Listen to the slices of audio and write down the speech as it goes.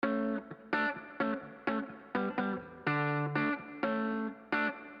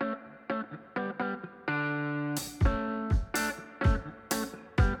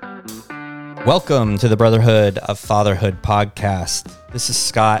Welcome to the Brotherhood of Fatherhood podcast. This is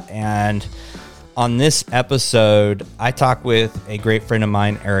Scott, and on this episode, I talk with a great friend of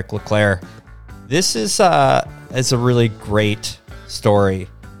mine, Eric LeClaire. This is a really great story.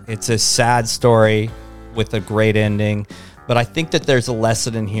 It's a sad story with a great ending, but I think that there's a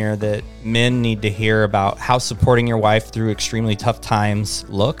lesson in here that men need to hear about how supporting your wife through extremely tough times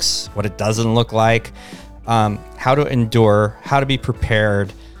looks, what it doesn't look like, how to endure, how to be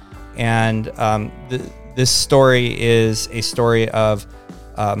prepared. And this story is a story of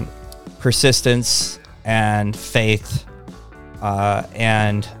persistence and faith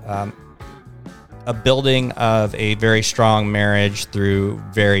and a building of a very strong marriage through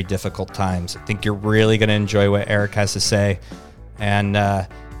very difficult times. I think you're really going to enjoy what Eric has to say. And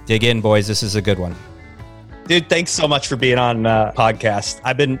dig in, boys. This is a good one. Dude, thanks so much for being on podcast.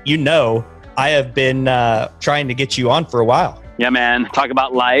 I have been trying to get you on for a while. Yeah, man. Talk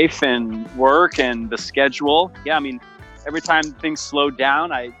about life and work and the schedule. Yeah, I mean, every time things slowed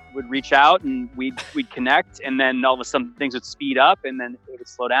down, I would reach out and we'd connect, and then all of a sudden things would speed up, and then it would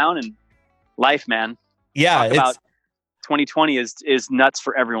slow down. And life, man. Yeah, Talk about 2020 is nuts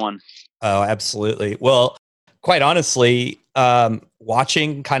for everyone. Oh, absolutely. Well, quite honestly,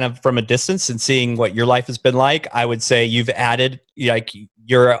 watching kind of from a distance and seeing what your life has been like, I would say you've added like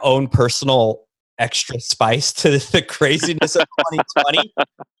your own personal extra spice to the craziness of 2020.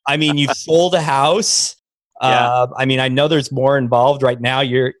 I mean, you've sold a house. Yeah. I mean, I know there's more involved right now.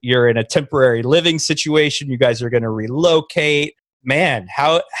 You're in a temporary living situation. You guys are going to relocate. Man,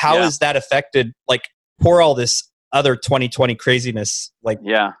 how has that affected, like, pour all this other 2020 craziness? Like,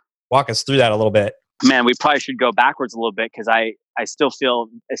 walk us through that a little bit. Man, we probably should go backwards a little bit, because I still feel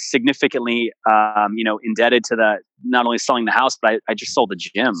significantly, indebted to the, not only selling the house, but I just sold the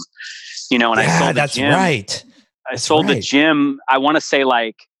gym, and I sold the gym. Right. I sold the gym. I want to say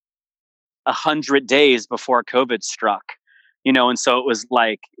like 100 days before COVID struck, and so it was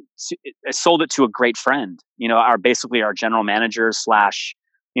like, I sold it to a great friend, basically our general manager /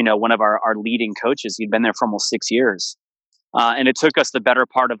 one of our leading coaches. He'd been there for almost 6 years. And it took us the better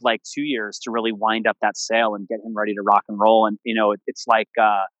part of like 2 years to really wind up that sale and get him ready to rock and roll. And, it's like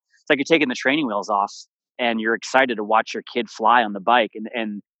you're taking the training wheels off and you're excited to watch your kid fly on the bike.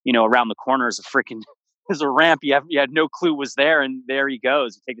 And around the corner is there's a ramp you had no clue was there. And there he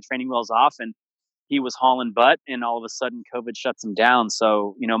goes. You take the training wheels off, and he was hauling butt, and all of a sudden COVID shuts him down.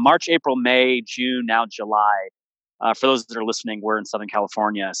 So, March, April, May, June, now July. For those that are listening, we're in Southern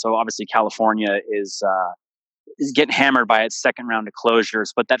California. So obviously California is getting hammered by its second round of closures.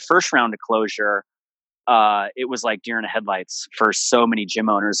 But that first round of closure, it was like deer in the headlights for so many gym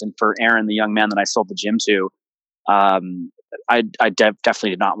owners. And for Aaron, the young man that I sold the gym to, I definitely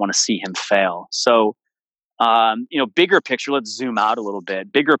did not want to see him fail. So, bigger picture, let's zoom out a little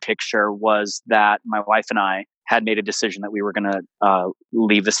bit. Bigger picture was that my wife and I had made a decision that we were going to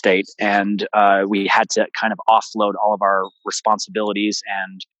leave the state, and we had to kind of offload all of our responsibilities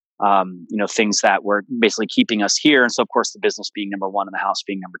and things that were basically keeping us here. And so, of course, the business being number one and the house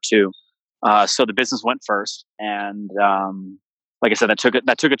being number two. So the business went first. And like I said, that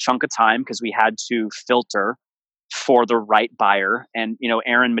took a chunk of time, because we had to filter for the right buyer. And,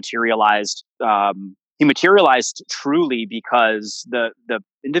 Aaron materialized. He materialized truly because the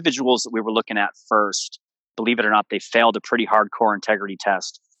individuals that we were looking at first, believe it or not, they failed a pretty hardcore integrity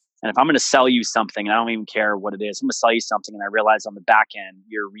test. And if I'm going to sell you something, and I don't even care what it is, I'm going to sell you something, and I realize on the back end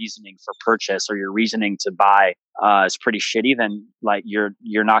your reasoning for purchase or your reasoning to buy is pretty shitty, then like you're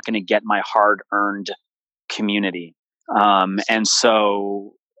not going to get my hard-earned community. And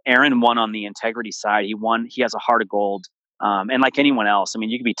so Aaron won on the integrity side. He has a heart of gold. And like anyone else, I mean,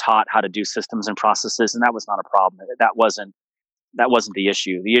 you can be taught how to do systems and processes, and that was not a problem. That wasn't the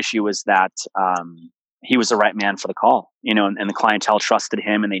issue. The issue was that he was the right man for the call, and the clientele trusted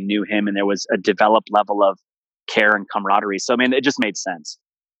him, and they knew him, and there was a developed level of care and camaraderie. So, I mean, it just made sense.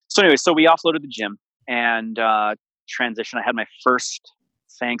 So anyway, we offloaded the gym and transitioned. I had my first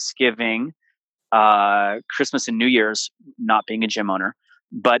Thanksgiving, Christmas, and New Year's not being a gym owner,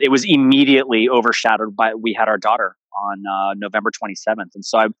 but it was immediately overshadowed by, we had our daughter on November 27th. And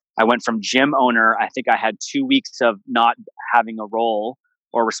so I went from gym owner. I think I had 2 weeks of not having a role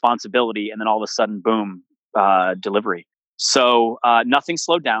or responsibility, and then all of a sudden, boom, delivery. So nothing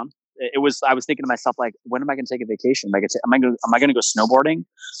slowed down. I was thinking to myself, like, when am I going to take a vacation? Am I going to go snowboarding?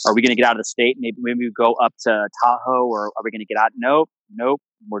 Are we going to get out of the state? Maybe we go up to Tahoe, or are we going to get out? Nope.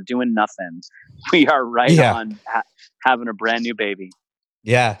 We're doing nothing. We are right on having a brand new baby.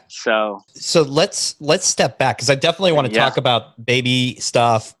 Yeah. So let's step back, because I definitely want to talk about baby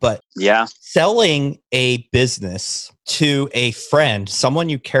stuff, but selling a business to a friend, someone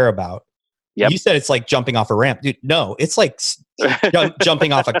you care about, Yep. You said it's like jumping off a ramp, dude. No, it's like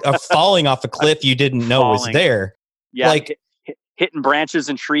jumping off falling off a cliff you didn't know was there. Yeah, like hitting branches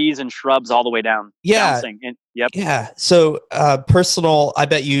and trees and shrubs all the way down. Yeah, bouncing. And, yep. Yeah. So personal. I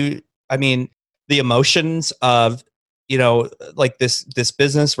bet you. I mean, the emotions of like this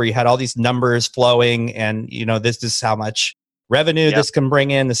business where you had all these numbers flowing, and this is how much revenue this can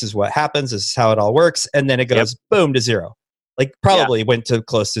bring in. This is what happens. This is how it all works, and then it goes boom to zero. Like probably went to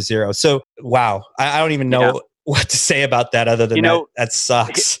close to zero. So wow, I don't even know what to say about that other than that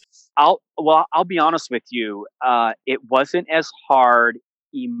sucks. I'll be honest with you. It wasn't as hard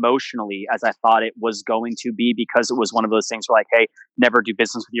emotionally as I thought it was going to be, because it was one of those things where like, hey, never do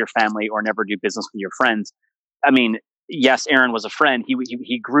business with your family or never do business with your friends. I mean, yes, Aaron was a friend.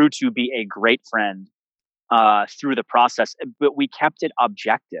 He grew to be a great friend through the process, but we kept it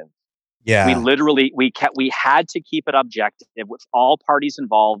objective. Yeah. We had to keep it objective with all parties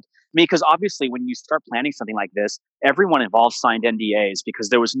involved. I mean, because obviously when you start planning something like this, everyone involved signed NDAs because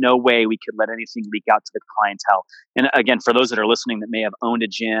there was no way we could let anything leak out to the clientele. And again, for those that are listening that may have owned a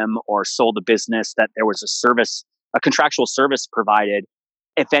gym or sold a business, that there was a contractual service provided,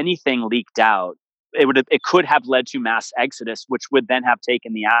 if anything leaked out, it could have led to mass exodus, which would then have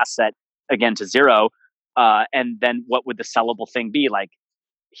taken the asset again to zero. And then what would the sellable thing be? Like,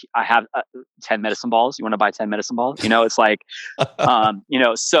 I have 10 medicine balls. You want to buy 10 medicine balls? It's like,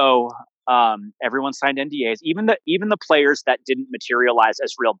 so everyone signed NDAs, even the players that didn't materialize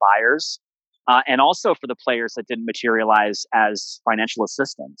as real buyers, and also for the players that didn't materialize as financial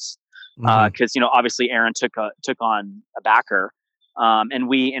assistants. Because, obviously Aaron took on a backer, and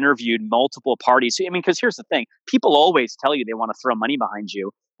we interviewed multiple parties. I mean, because here's the thing, people always tell you they want to throw money behind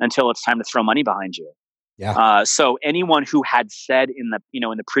you until it's time to throw money behind you. Yeah. So anyone who had said in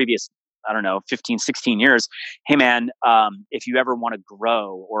the previous, 15, 16 years, hey man, if you ever want to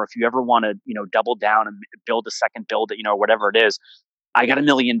grow, or if you ever want to, double down and build a second build, or whatever it is, I got $1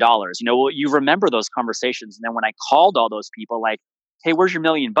 million. Well, you remember those conversations. And then when I called all those people, like, hey, where's your $1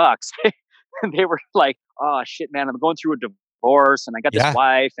 million? And they were like, oh shit, man, I'm going through a divorce, and I got this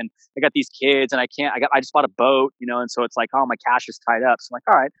wife, and I got these kids, and I just bought a boat, and so it's like, oh, my cash is tied up. So I'm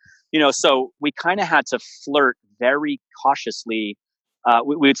like, all right. So we kind of had to flirt very cautiously.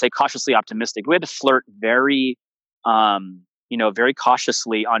 We would say cautiously optimistic. We had to flirt very, very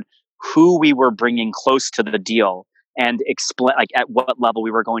cautiously on who we were bringing close to the deal, and explain like at what level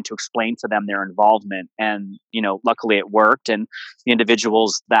we were going to explain to them their involvement. And, luckily it worked. And the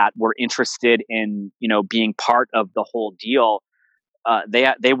individuals that were interested in, being part of the whole deal,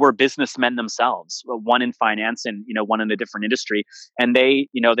 they were businessmen themselves, one in finance and, one in a different industry. And they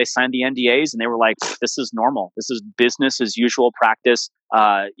signed the NDAs, and they were like, this is normal. This is business as usual practice.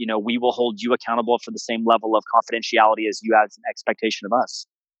 We will hold you accountable for the same level of confidentiality as you have an expectation of us.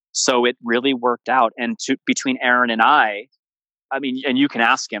 So it really worked out. And between Aaron and I mean, and you can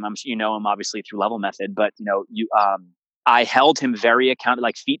ask him, know him obviously through Level Method, but I held him very accountable,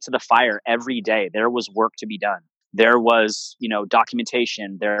 like feet to the fire every day. There was work to be done. There was,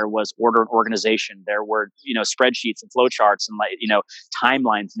 documentation, there was order and organization, there were, spreadsheets and flowcharts and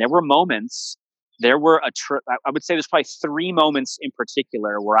timelines. And there were moments, I would say there's probably 3 moments in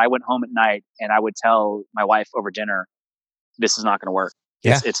particular where I went home at night and I would tell my wife over dinner, this is not going to work.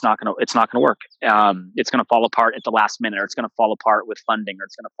 It's not going to work. It's going to fall apart at the last minute, or it's going to fall apart with funding, or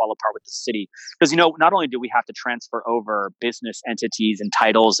it's going to fall apart with the city. Because, not only do we have to transfer over business entities and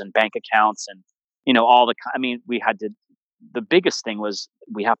titles and bank accounts and, we had to, the biggest thing was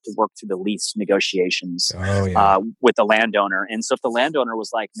we have to work through the lease negotiations with the landowner. And so if the landowner was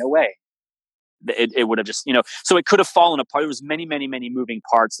like, no way, it would have just, so it could have fallen apart. There was many, many, many moving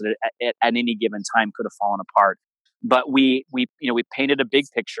parts that at any given time could have fallen apart. But we painted a big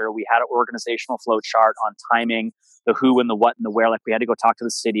picture. We had an organizational flow chart on timing, the who and the what and the where. Like we had to go talk to the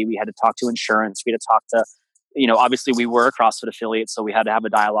city. We had to talk to insurance. We had to talk to, obviously we were a CrossFit affiliate, so we had to have a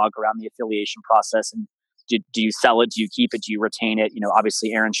dialogue around the affiliation process. And do you sell it? Do you keep it? Do you retain it?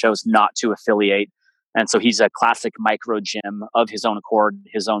 Obviously Aaron chose not to affiliate. And so he's a classic micro gym of his own accord,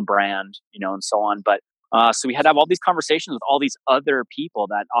 his own brand, and so on. But so we had to have all these conversations with all these other people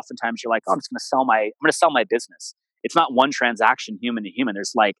that oftentimes you're like, oh, I'm going to sell my business. It's not one transaction, human to human.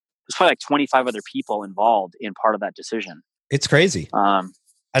 There's probably like 25 other people involved in part of that decision. It's crazy.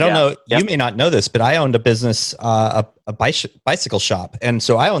 I don't know. Yep. You may not know this, but I owned a business, a bicycle shop. And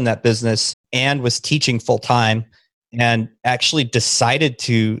so I owned that business and was teaching full time, and actually decided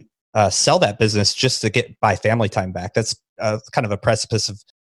to sell that business just to get my family time back. That's kind of a precipice of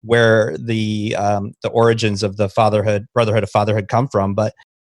where the origins of the brotherhood of fatherhood come from.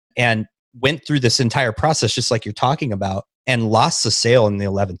 And went through this entire process, just like you're talking about, and lost the sale in the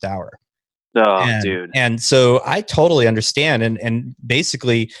 11th hour. Oh, And, dude. and so I totally understand and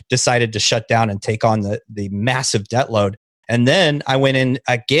basically decided to shut down and take on the massive debt load. And then I went in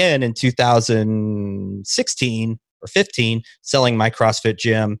again in 2016 or 15 selling my CrossFit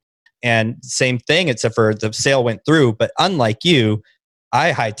gym. And same thing, except for the sale went through. But unlike you,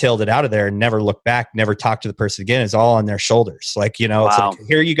 I hightailed it out of there and never looked back, never talked to the person again. It's all on their shoulders. Like, it's like,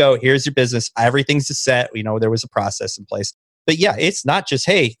 here you go. Here's your business. Everything's set. There was a process in place. But yeah, it's not just,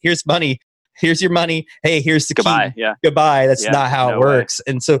 hey, here's money. Here's your money. Hey, here's the Goodbye. key. Yeah. Goodbye. That's not how it works.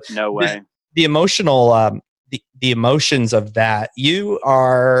 And so no way. The emotional, the emotions of that. You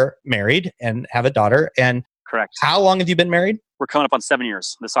are married and have a daughter. And correct. How long have you been married? We're coming up on 7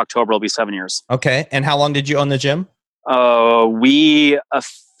 years. This October will be 7 years. Okay. And how long did you own the gym? We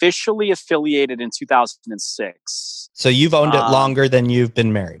officially affiliated in 2006. So you've owned it longer than you've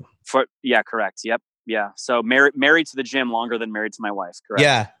been married. Correct. Yep. Yeah. So married to the gym longer than married to my wife. Correct.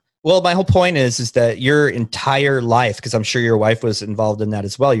 Yeah. Well, my whole point is that your entire life, because I'm sure your wife was involved in that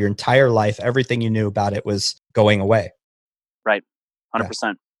as well. Your entire life, everything you knew about it was going away. Right. 100%.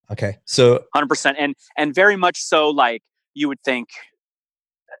 Yeah. Okay. So 100%. And very much so, like you would think,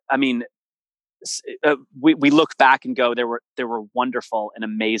 I mean, we look back and go, there were wonderful and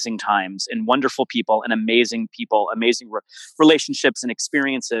amazing times and wonderful people and amazing relationships and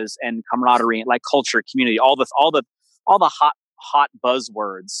experiences and camaraderie, like culture, community, all the hot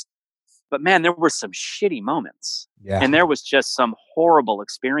buzzwords. But man, there were some shitty moments, and there was just some horrible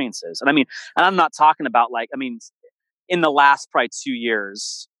experiences. And I mean, and I'm not talking about in the last probably 2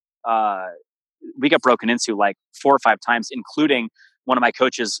 years, we got broken into like 4 or 5 times, including one of my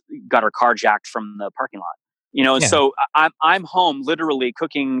coaches got her car jacked from the parking lot. And so I'm home literally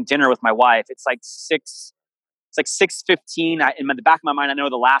cooking dinner with my wife. It's like 6:15. In the back of my mind, I know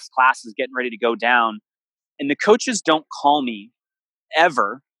the last class is getting ready to go down, and the coaches don't call me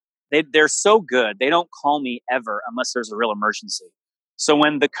ever. They're so good. They don't call me ever unless there's a real emergency. So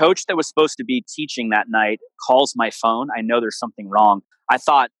when the coach that was supposed to be teaching that night calls my phone, I know there's something wrong. I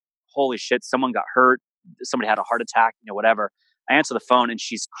thought, holy shit, someone got hurt. Somebody had a heart attack, whatever. I answer the phone and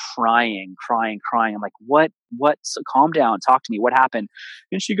she's crying. I'm like, what? So calm down. Talk to me. What happened?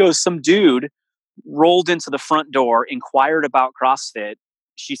 And she goes, some dude rolled into the front door, inquired about CrossFit.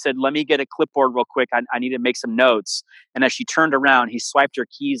 She said, let me get a clipboard real quick. I need to make some notes. And as she turned around, he swiped her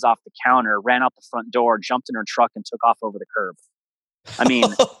keys off the counter, ran out the front door, jumped in her truck and took off over the curb. I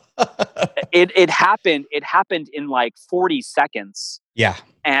mean, it happened. It happened in like 40 seconds. Yeah.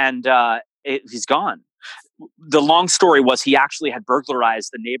 And he's gone. The long story was he actually had burglarized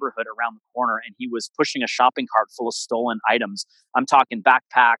the neighborhood around the corner, and he was pushing a shopping cart full of stolen items. I'm talking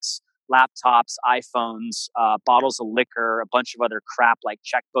backpacks, laptops, iPhones, bottles of liquor, a bunch of other crap like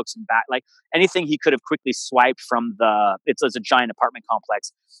checkbooks and like anything he could have quickly swiped from it's a giant apartment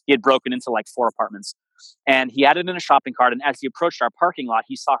complex. He had broken into like 4 apartments, and he had it in a shopping cart. And as he approached our parking lot,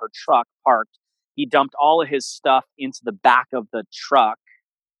 he saw her truck parked. He dumped all of his stuff into the back of the truck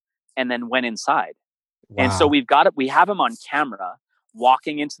and then went inside. Wow. And so we have him on camera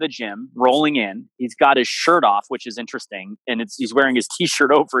walking into the gym, rolling in. He's got his shirt off, which is interesting. And he's wearing his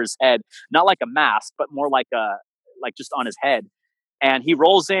t-shirt over his head, not like a mask, but more like just on his head. And he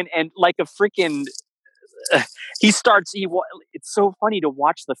rolls in and like a freaking, it's so funny to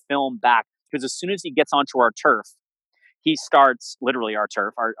watch the film back, because as soon as he gets onto our turf, he starts, literally our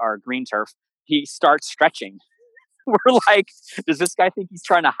turf, our green turf, he starts stretching. We're like, does this guy think he's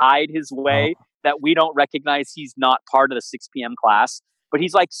trying to hide his way, that we don't recognize he's not part of the 6 p.m. class? But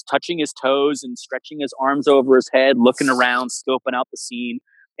he's like touching his toes and stretching his arms over his head, looking around, scoping out the scene.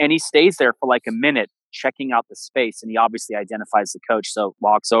 And he stays there for like a minute, checking out the space. And he obviously identifies the coach, so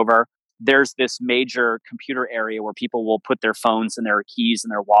walks over. There's this major computer area where people will put their phones and their keys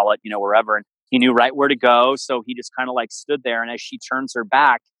and their wallet, wherever. And he knew right where to go. So he just kind of like stood there. And as she turns her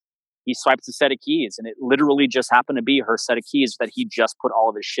back, he swipes a set of keys, and it literally just happened to be her set of keys that he just put all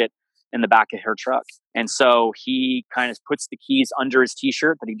of his shit in the back of her truck. And so he kind of puts the keys under his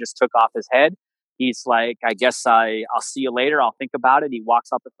t-shirt that he just took off his head. He's like, I guess I'll see you later. I'll think about it. He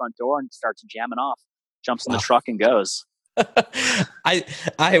walks out the front door and starts jamming off, jumps in the truck and goes.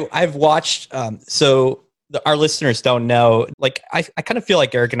 I've watched, so our listeners don't know, like, I kind of feel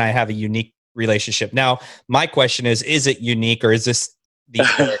like Eric and I have a unique relationship. Now, my question is it unique, or is this the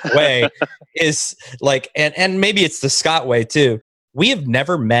Eric way? Is like, and maybe it's the Scott way too. We have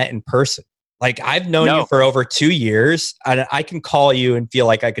never met in person. Like, I've known you for over 2 years, and I can call you and feel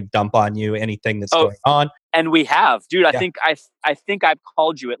like I could dump on you anything that's going on. And we have, dude. I think I've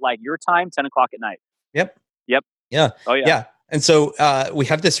called you at like your time, 10 o'clock at night. Yep. Yeah. Oh yeah. Yeah. And so we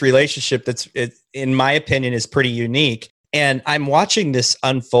have this relationship that's, in my opinion, is pretty unique. And I'm watching this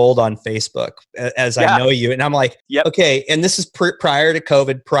unfold on Facebook as I know you. And I'm like, okay. And this is prior to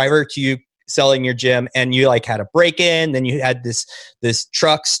COVID, prior to you selling your gym, and you like had a break-in, then you had this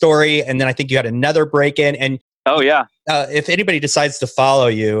truck story. And then I think you had another break-in. And if anybody decides to follow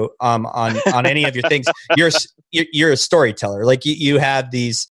you on any of your things, you're a storyteller. Like you have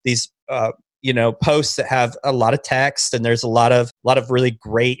these posts that have a lot of text, and there's a lot of really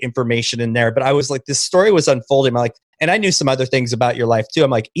great information in there. But I was like, this story was unfolding. And I knew some other things about your life too. I'm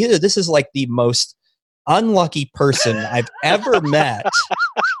like, either this is like the most unlucky person I've ever met,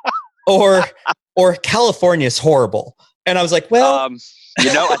 or California is horrible. And I was like, well,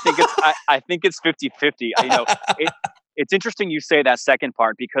 I think it's 50-50. It's interesting you say that second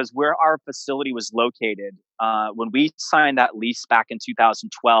part, because where our facility was located, when we signed that lease back in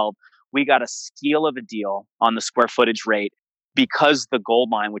 2012, we got a steal of a deal on the square footage rate, because the gold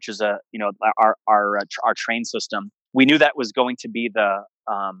mine, which is our train system, we knew that was going to be the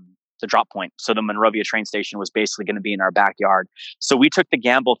drop point. So the Monrovia train station was basically going to be in our backyard. So we took the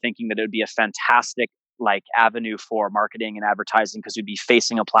gamble thinking that it would be a fantastic avenue for marketing and advertising, because we'd be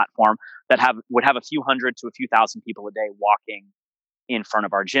facing a platform that would have a few hundred to a few thousand people a day walking in front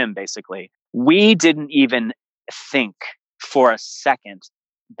of our gym. Basically, we didn't even think for a second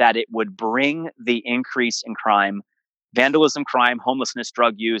that it would bring the increase in crime, vandalism, crime, homelessness,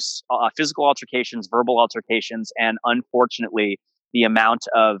 drug use, physical altercations, verbal altercations, and unfortunately, the amount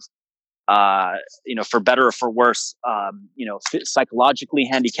of for better or for worse, psychologically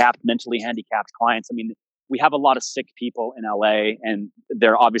handicapped, mentally handicapped clients. I mean, we have a lot of sick people in LA, and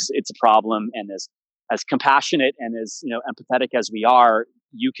they're obviously, it's a problem. And as compassionate and as empathetic as we are,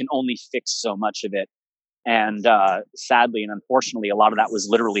 you can only fix so much of it. And sadly and unfortunately, a lot of that was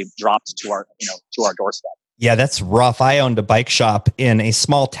literally dropped to our doorstep. Yeah, that's rough. I owned a bike shop in a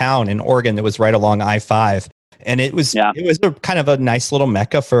small town in Oregon that was right along I-5. And it was a kind of a nice little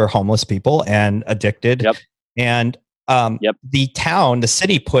mecca for homeless people and addicted. Yep. And the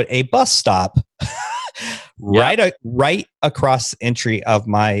city put a bus stop right across the entry of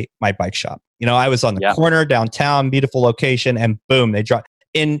my bike shop. I was on the corner downtown, beautiful location, and boom, they dropped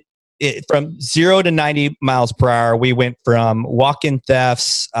in it from 0 to 90 miles per hour. We went from walk-in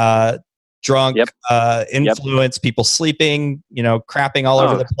thefts, drunk, influence, people sleeping, crapping all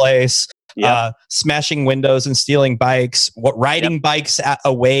over the place. Smashing windows and stealing bikes, riding bikes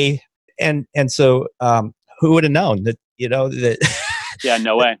away. And so, who would have known that, that.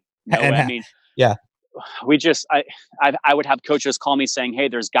 No way. I mean, I would have coaches call me saying, hey,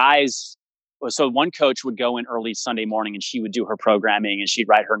 there's guys. So one coach would go in early Sunday morning, and she would do her programming, and she'd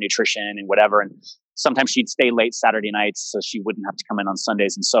write her nutrition and whatever. And sometimes she'd stay late Saturday nights, so she wouldn't have to come in on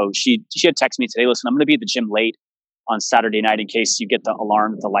Sundays. And so she had texted me today, listen, I'm going to be at the gym late on Saturday night in case you get the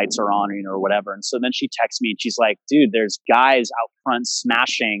alarm that the lights are on, or whatever. And so then she texts me and she's like, dude, there's guys out front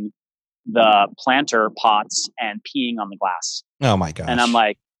smashing the planter pots and peeing on the glass. Oh my gosh. And I'm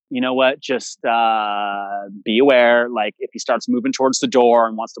like, you know what? Just be aware. Like, if he starts moving towards the door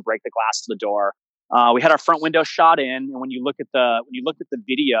and wants to break the glass to the door. We had our front window shot in, and when you look at the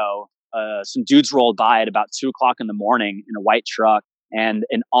video, some dudes rolled by at about 2:00 in the morning in a white truck, and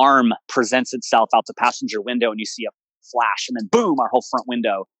an arm presents itself out the passenger window, and you see a flash, and then boom, our whole front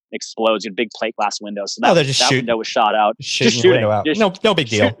window explodes. You had a big plate glass window. So that window was shot out. Just shooting. Out. No big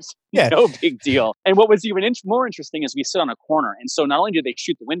deal. No big deal. And what was even more interesting is we sit on a corner. And so not only did they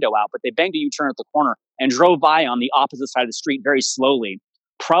shoot the window out, but they banged a U-turn at the corner and drove by on the opposite side of the street very slowly,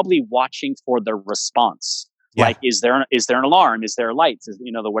 probably watching for the response. Yeah. Like, is there an alarm? Is there lights?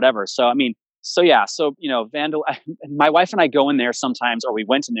 The whatever. So, I mean, my wife and I go in there sometimes, or we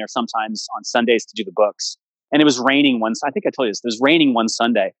went in there sometimes on Sundays to do the books. And it was raining once. I think I told you this. It was raining one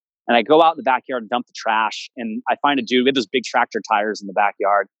Sunday. And I go out in the backyard and dump the trash. And I find a dude with those big tractor tires in the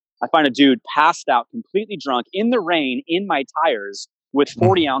backyard. I find a dude passed out, completely drunk, in the rain, in my tires, with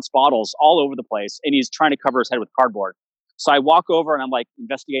 40-ounce bottles all over the place. And he's trying to cover his head with cardboard. So I walk over and I'm like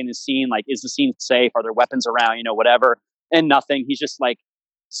investigating the scene. Like, is the scene safe? Are there weapons around? Whatever. And nothing. He's just like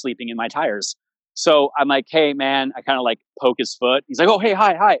sleeping in my tires. So I'm like, hey, man, I kind of like poke his foot. He's like, oh, hey,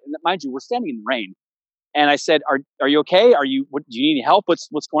 hi. And mind you, we're standing in the rain. And I said, are you okay? Do you need any help? What's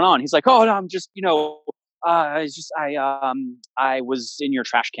going on? He's like, oh, no, I'm just, I was in your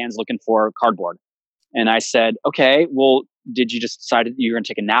trash cans looking for cardboard. And I said, okay, well, did you just decide that you were going to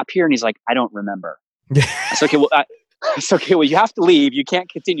take a nap here? And he's like, I don't remember. I said, okay, well, you have to leave. You can't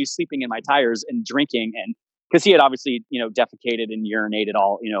continue sleeping in my tires and drinking. And because he had obviously, defecated and urinated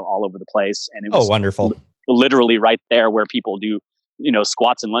all over the place. And it was wonderful. Literally right there where people do,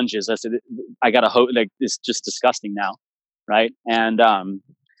 squats and lunges. I said, I got a it's just disgusting now. Right. And,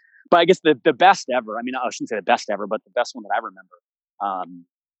 But I guess the best ever, I mean, I shouldn't say the best ever, but the best one that I remember.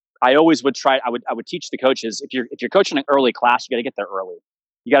 I always would try, I would teach the coaches, if you're coaching an early class, you got to get there early.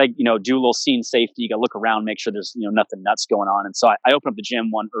 You got to, do a little scene safety. You got to look around, make sure there's, nothing nuts going on. And so I opened up the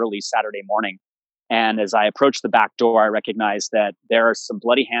gym one early Saturday morning. And as I approached the back door, I recognized that there are some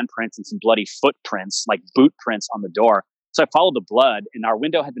bloody handprints and some bloody footprints, like boot prints on the door. So I followed the blood, and our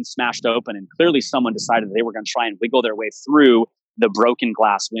window had been smashed open, and clearly someone decided they were going to try and wiggle their way through the broken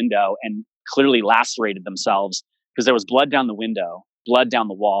glass window and clearly lacerated themselves because there was blood down the window, blood down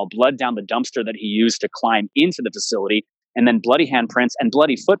the wall, blood down the dumpster that he used to climb into the facility, and then bloody handprints and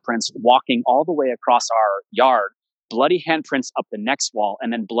bloody footprints walking all the way across our yard, bloody handprints up the next wall,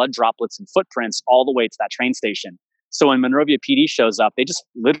 and then blood droplets and footprints all the way to that train station. So when Monrovia PD shows up, they just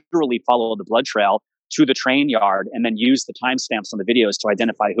literally follow the blood trail to the train yard and then use the timestamps on the videos to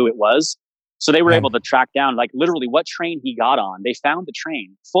identify who it was. So they were able to track down like literally what train he got on. They found the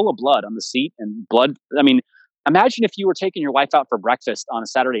train full of blood on the seat and blood. I mean, imagine if you were taking your wife out for breakfast on a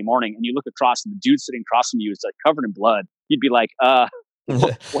Saturday morning and you look across and the dude sitting across from you is like covered in blood. You'd be like,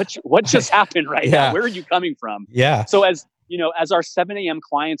 what just happened right now? Where are you coming from? Yeah. So as our 7 a.m.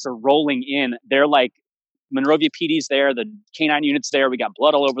 clients are rolling in, they're like, Monrovia PD's there, the canine unit's there. We got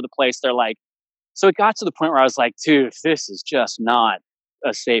blood all over the place. They're like, so it got to the point where I was like, dude, this is just not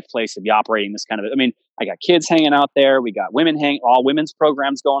a safe place to be operating this kind of, I mean, I got kids hanging out there. We got all women's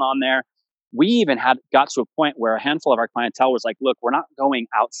programs going on there. We even got to a point where a handful of our clientele was like, look, we're not going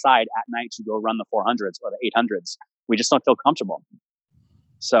outside at night to go run the 400s or the 800s. We just don't feel comfortable.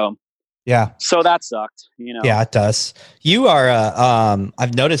 So, yeah. So that sucked, Yeah, it does. You are,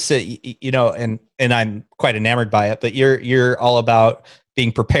 I've noticed that, and I'm quite enamored by it, but you're all about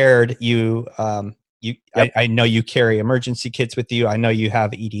being prepared. Yep. I know you carry emergency kits with you. I know you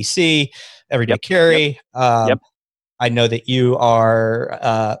have EDC, everyday carry. Yep. I know that you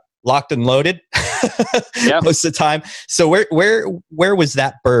are locked and loaded most of the time. So where was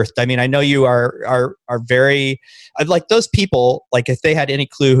that birthed? I mean, I know you are very like those people. Like if they had any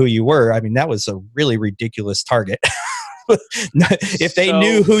clue who you were, I mean, that was a really ridiculous target. If they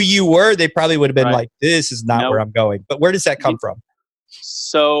knew who you were, they probably would have been like, "This is not where I'm going." But where does that come from?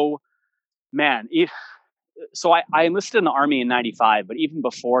 So, man, I enlisted in the Army in '95, but even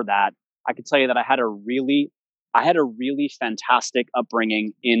before that, I could tell you that I had a really fantastic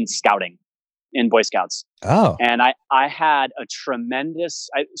upbringing in scouting, in Boy Scouts. Oh, and I had a tremendous.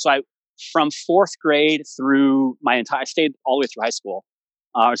 From fourth grade through I stayed all the way through high school,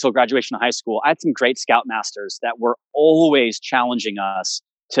 until graduation of high school. I had some great scoutmasters that were always challenging us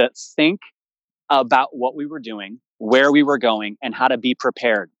to think about what we were doing, where we were going, and how to be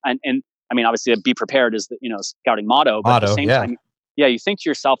prepared. And I mean, obviously, be prepared is the scouting motto, but at the same time, you think to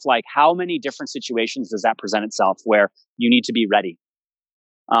yourself, like, how many different situations does that present itself where you need to be ready?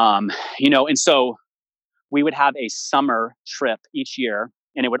 And so we would have a summer trip each year,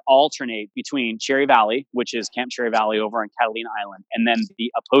 and it would alternate between Cherry Valley, which is Camp Cherry Valley over on Catalina Island, and then the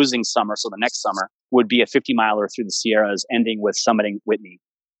opposing summer, so the next summer, would be a 50-miler through the Sierras, ending with summiting Whitney.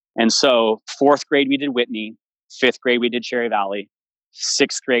 And so fourth grade, we did Whitney. Fifth grade, we did Cherry Valley.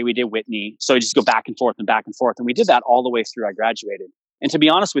 Sixth grade, we did Whitney. So you just go back and forth and back and forth. And we did that all the way through I graduated. And to be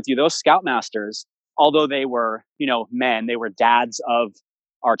honest with you, those scoutmasters, although they were, men, they were dads of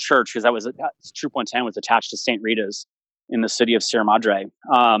our church, because Troop 110 was attached to St. Rita's in the city of Sierra Madre.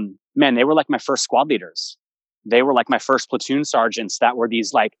 Man, they were like my first squad leaders. They were like my first platoon sergeants that were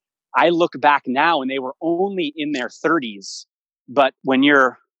these, like, I look back now and they were only in their 30s. But when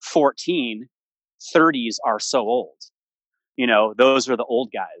you're 14, 30s are so old. Those are the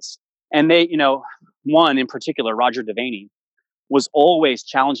old guys. And they, one in particular, Roger Devaney, was always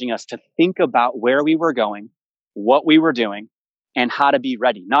challenging us to think about where we were going, what we were doing, and how to be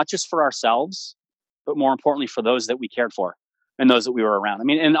ready, not just for ourselves, but more importantly for those that we cared for and those that we were around. I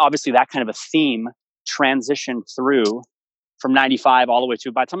mean, and obviously that kind of a theme transitioned through from 95 all the way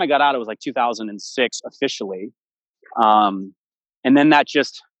to, by the time I got out, it was like 2006 officially. And then that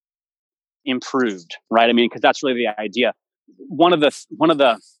just improved, right? I mean, because that's really the idea. One of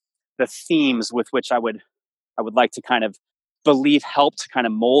the themes with which I would like to kind of believe help to kind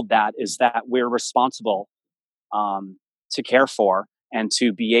of mold that is that we're responsible to care for and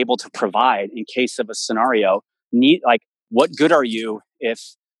to be able to provide in case of a scenario. What good are you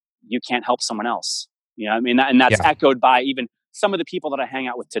if you can't help someone else? I mean, and that's echoed by even some of the people that I hang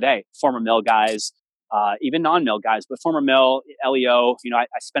out with today, former mill guys, even non-mill guys, but former mill, LEO. I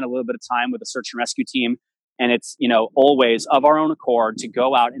spent a little bit of time with the search and rescue team, and it's, always of our own accord to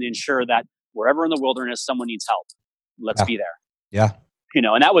go out and ensure that wherever in the wilderness someone needs help, let's be there. Yeah.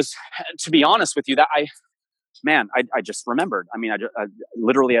 And that was, to be honest with you, that man, I just remembered. I mean, I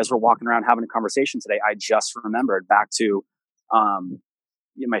literally, as we're walking around having a conversation today, I just remembered back to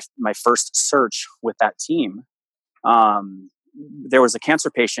my first search with that team. There was a cancer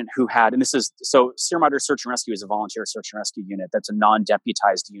patient who had, and Sierra Madre Search and Rescue is a volunteer search and rescue unit. That's a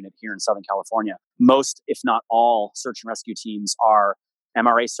non-deputized unit here in Southern California. Most, if not all, search and rescue teams are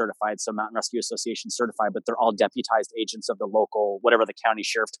MRA certified, so Mountain Rescue Association certified, but they're all deputized agents of the local, whatever the county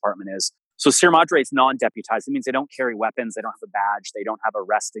sheriff department is. So Sierra Madre is non-deputized. It means they don't carry weapons. They don't have a badge. They don't have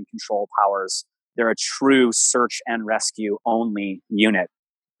arrest and control powers. They're a true search and rescue only unit.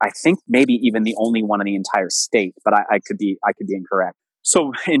 I think maybe even the only one in the entire state, but I could be incorrect.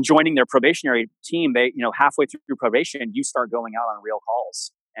 So in joining their probationary team, they, halfway through probation, you start going out on real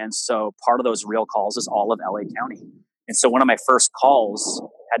calls. And so part of those real calls is all of LA County. And so one of my first calls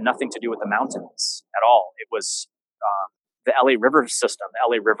had nothing to do with the mountains at all. It was the LA River system, the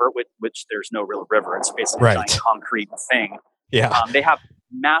LA River, which there's no real river. It's basically a giant concrete thing. Yeah. They have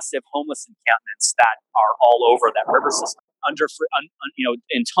massive homeless encampments that are all over that river system,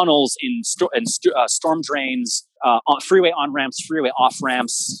 in tunnels, in storm drains, freeway on ramps, freeway off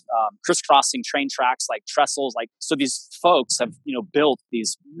ramps, crisscrossing train tracks, like trestles. So these folks have built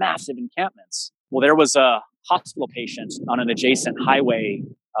these massive encampments. Well, there was a hospital patient on an adjacent highway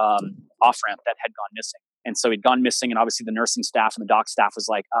off ramp that had gone missing. And so he'd gone missing, and obviously the nursing staff and the doc staff was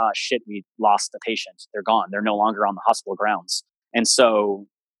like, shit, we lost the patient. They're gone. They're no longer on the hospital grounds. And so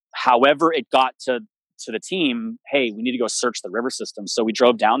however it got to the team, hey, we need to go search the river system. So we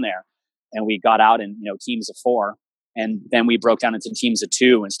drove down there and we got out in, teams of 4. And then we broke down into teams of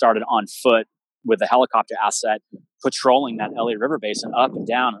 2 and started on foot with a helicopter asset, patrolling that LA River basin up and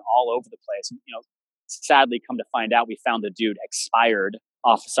down and all over the place. And, sadly, come to find out, we found the dude expired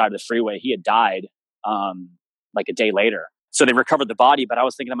off the side of the freeway. He had died like a day later. So they recovered the body. But I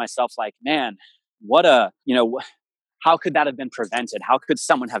was thinking to myself, like, man, how could that have been prevented? How could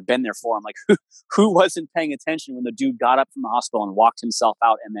someone have been there for him? Like, who wasn't paying attention when the dude got up from the hospital and walked himself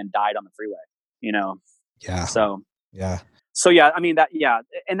out and then died on the freeway? Yeah. So yeah. So yeah, I mean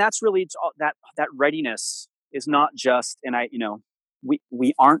and that's really that readiness is not just, and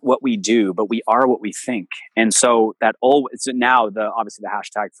we aren't what we do, but we are what we think. And so now obviously the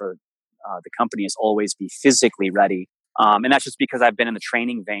hashtag for the company is always be physically ready. And that's just because I've been in the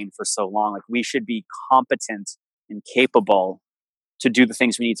training vein for so long. Like, we should be competent and capable to do the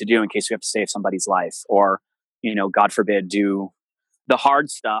things we need to do in case we have to save somebody's life, or, God forbid, do the hard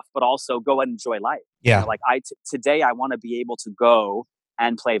stuff, but also go and enjoy life. Yeah. Today I want to be able to go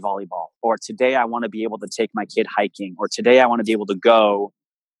and play volleyball, or today I want to be able to take my kid hiking, or today I want to be able to go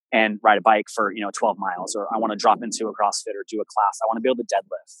and ride a bike for, 12 miles, or I want to drop into a CrossFit or do a class. I want to be able to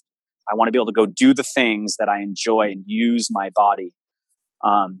deadlift. I want to be able to go do the things that I enjoy and use my body.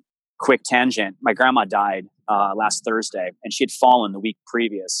 Quick tangent. My grandma died last Thursday, and she had fallen the week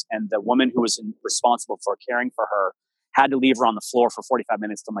previous. And the woman who was responsible for caring for her had to leave her on the floor for 45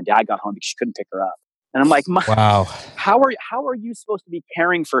 minutes till my dad got home because she couldn't pick her up. And I'm like, wow, how are you supposed to be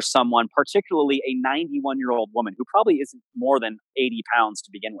caring for someone, particularly a 91-year-old woman who probably isn't more than 80 pounds to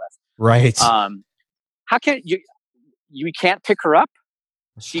begin with? Right. How can you can't pick her up?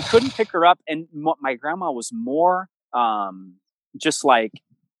 She couldn't pick her up. And my grandma was more just like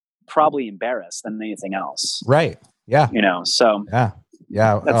probably embarrassed than anything else. Right. Yeah. So yeah.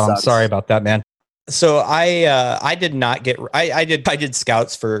 I'm sorry about that, man. So I did not get, I did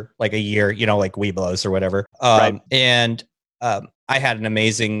scouts for like a year, like Webelos or whatever. Right. And I had an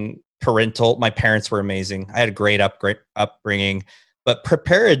amazing my parents were amazing. I had a great upbringing, but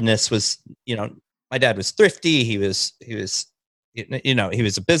preparedness was, my dad was thrifty. He was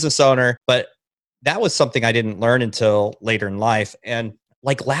a business owner, but that was something I didn't learn until later in life. And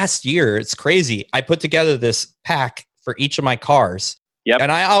like last year, it's crazy. I put together this pack for each of my cars. Yep.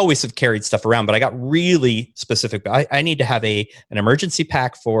 And I always have carried stuff around, but I got really specific. I need to have an emergency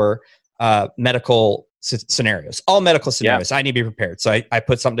pack for medical scenarios, all medical scenarios. I need to be prepared. So I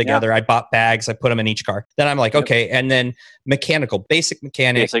put something together. Yeah. I bought bags. I put them in each car. Then I'm like, okay. And then basic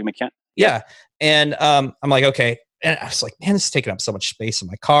mechanic. Yeah. And I'm like, okay. And I was like, man, this is taking up so much space in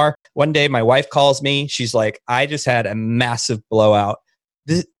my car. One day my wife calls me. She's like, I just had a massive blowout.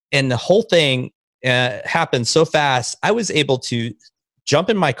 And the whole thing happened so fast. I was able to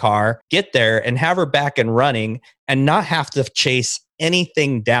jump in my car, get there, and have her back and running and not have to chase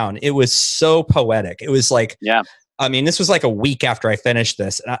anything down. It was so poetic. It was like, this was like a week after I finished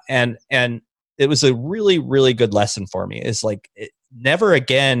this. And it was a really, really good lesson for me. It's like, never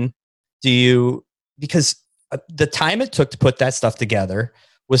again because the time it took to put that stuff together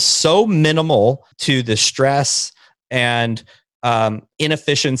was so minimal to the stress and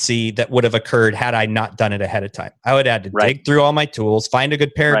inefficiency that would have occurred had I not done it ahead of time. I would have had to dig through all my tools, find a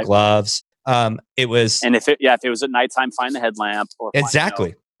good pair of gloves. It was, and if it was at nighttime, find the headlamp or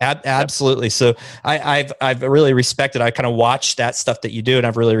exactly. Absolutely. So I've really respected, I kind of watched that stuff that you do, and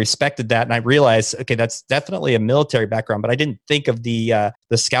I've really respected that. And I realized, okay, that's definitely a military background, but I didn't think of the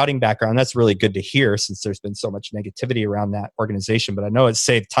scouting background. That's really good to hear, since there's been so much negativity around that organization, but I know it's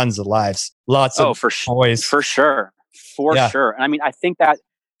saved tons of lives. Lots of boys. For sure. And I mean, I think that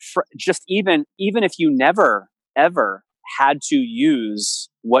just even if you never, ever had to use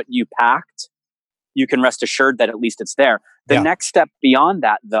what you packed, you can rest assured that at least it's there. The next step beyond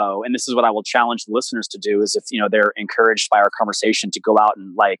that, though, and this is what I will challenge the listeners to do, is if they're encouraged by our conversation to go out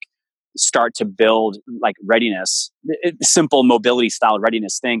and start to build readiness, simple mobility style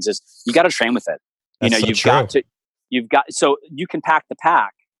readiness things, is you got to train with it. So you can pack the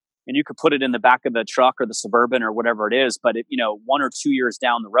pack and you could put it in the back of the truck or the Suburban or whatever it is, but 1 or 2 years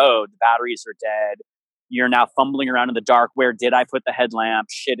down the road, the batteries are dead. You're now fumbling around in the dark. Where did I put the headlamp?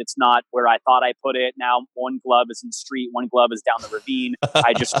 Shit, it's not where I thought I put it. Now one glove is in the street, one glove is down the ravine.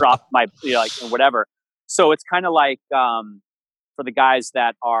 I just dropped my, whatever. So it's kind of like for the guys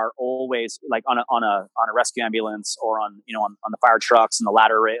that are always on a rescue ambulance or on the fire trucks and the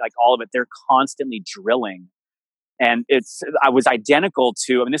ladder, all of it, they're constantly drilling. And I was identical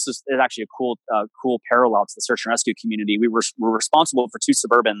to, this is actually a cool parallel to the search and rescue community. We were responsible for 2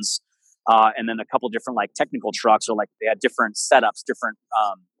 Suburbans. And then a couple different technical trucks, or they had different setups, different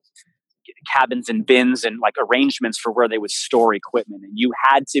cabins and bins and arrangements for where they would store equipment. And you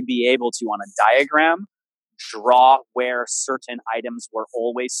had to be able to, on a diagram, draw where certain items were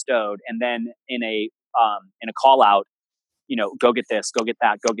always stowed, and then in a call out, go get this, go get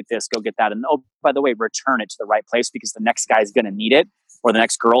that, go get this, go get that, and oh, by the way, return it to the right place, because the next guy's going to need it, or the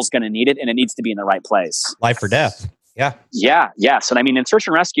next girl's going to need it, and it needs to be in the right place. Life or death. Yeah. Yes. And I mean, in search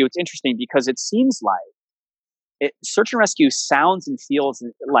and rescue, it's interesting because it seems like search and rescue sounds and feels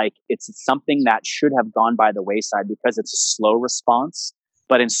like it's something that should have gone by the wayside because it's a slow response.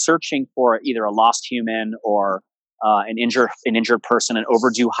 But in searching for either a lost human or an injured person, an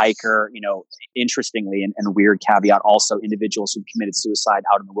overdue hiker, interestingly, and weird caveat, also individuals who committed suicide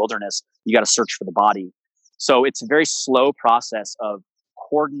out in the wilderness, you got to search for the body. So it's a very slow process of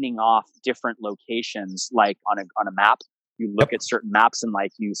cordoning off different locations, on a map. You look at certain maps and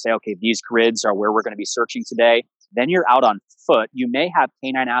you say, okay, these grids are where we're going to be searching today. Then you're out on foot. You may have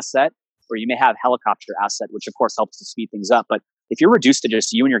canine asset, or you may have helicopter asset, which of course helps to speed things up. But if you're reduced to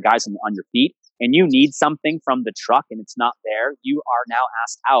just you and your guys on your feet, and you need something from the truck and it's not there, you are now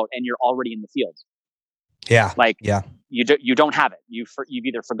asked out and you're already in the field. Yeah. You don't have it. You've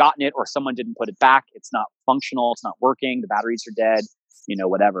either forgotten it or someone didn't put it back. It's not functional. It's not working. The batteries are dead.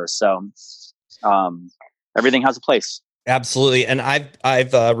 Whatever. So, everything has a place. Absolutely. And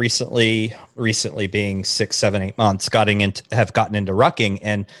I've recently being 6, 7, 8 months, gotten into rucking.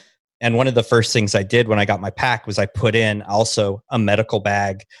 And one of the first things I did when I got my pack was I put in also a medical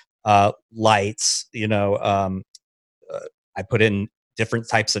bag, lights, I put in different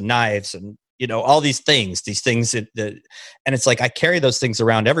types of knives and, all these things and it's I carry those things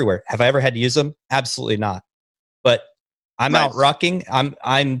around everywhere. Have I ever had to use them? Absolutely not. But I'm out rucking.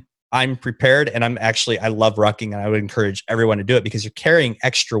 I'm prepared, and I love rucking, and I would encourage everyone to do it because you're carrying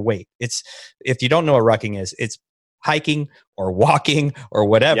extra weight. If you don't know what rucking is, it's hiking or walking or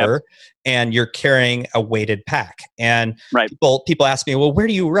whatever, and you're carrying a weighted pack. And people ask me, well, where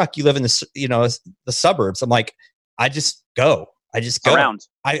do you ruck? You live in the suburbs. I'm like, I just go around.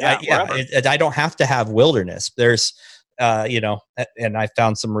 I don't have to have wilderness. There's and I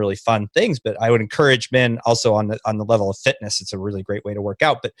found some really fun things, but I would encourage men also on the level of fitness. It's a really great way to work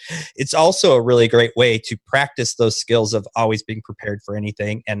out, but it's also a really great way to practice those skills of always being prepared for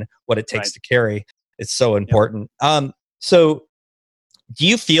anything and what it takes to carry. It's so important. So do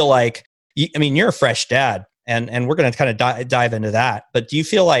you feel like, you're a fresh dad and we're going to kind of dive into that, but do you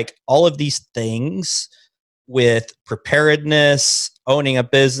feel like all of these things with preparedness, owning a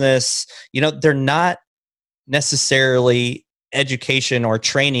business, they're not necessarily education or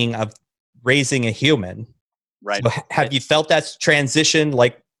training of raising a human. Right. So have you felt that transition?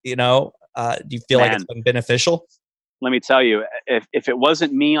 Do you feel like it's been beneficial? Let me tell you, if it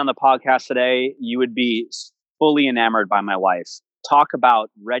wasn't me on the podcast today, you would be fully enamored by my wife. Talk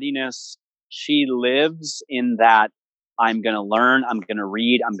about readiness. She lives in that I'm going to learn, I'm going to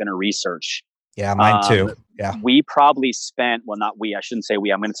read, I'm going to research. Yeah, mine too. Yeah. We probably spent, well, not we, I shouldn't say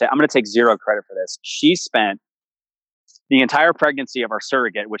we. I'm going to take zero credit for this. She spent the entire pregnancy of our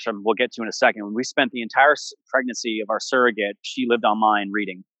surrogate, which we'll get to in a second. When we spent the entire pregnancy of our surrogate, she lived online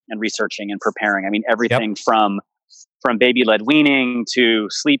reading and researching and preparing. Everything from from baby-led weaning to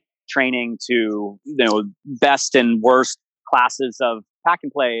sleep training to, best and worst classes of pack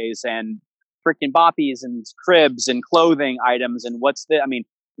and plays and freaking boppies and cribs and clothing items. And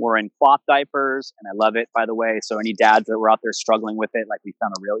we're in cloth diapers, and I love it, by the way. So any dads that were out there struggling with it, like, we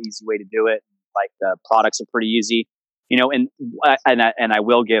found a real easy way to do it. Like, the products are pretty easy, and I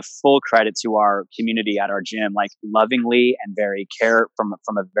will give full credit to our community at our gym, like, lovingly and very from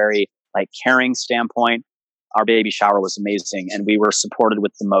a very like caring standpoint. Our baby shower was amazing, and we were supported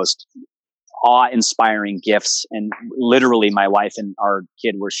with the most awe-inspiring gifts. And literally, my wife and our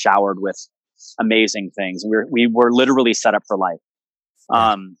kid were showered with amazing things. We were literally set up for life.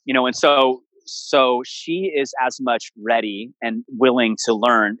 And so she is as much ready and willing to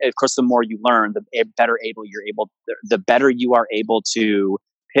learn. Of course, the more you learn, the better you are able to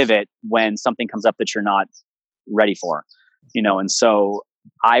pivot when something comes up that you're not ready for, and so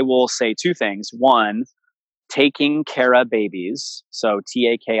I will say two things. One, taking Cara babies. So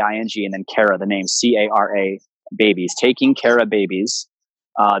TAKING, and then Cara, the name CARA babies, taking Cara babies.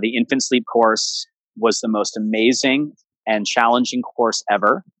 The infant sleep course was the most amazing and challenging course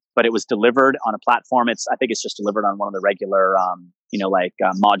ever, but it was delivered on a platform. I think it's just delivered on one of the regular,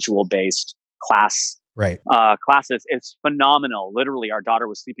 module based classes. It's phenomenal. Literally, our daughter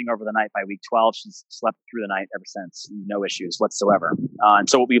was sleeping over the night by week 12. She's slept through the night ever since. No issues whatsoever. And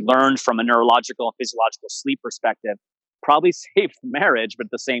so what we learned from a neurological and physiological sleep perspective probably saved the marriage, but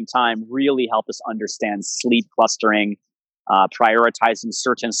at the same time really helped us understand sleep clustering, prioritizing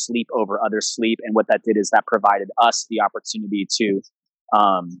certain sleep over other sleep. And what that did is that provided us the opportunity to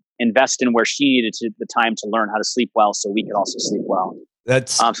invest in where she needed the time to learn how to sleep well, so we could also sleep well.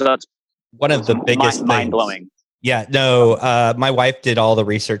 That's one of the biggest mind blowing. Yeah, no, my wife did all the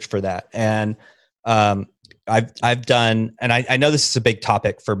research for that, and I've done, and I know this is a big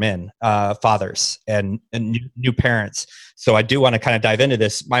topic for men, fathers, and new parents. So I do want to kind of dive into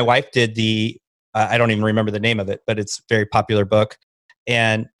this. My wife did I don't even remember the name of it, but it's a very popular book,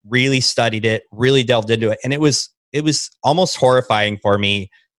 and really studied it, really delved into it, and it was almost horrifying for me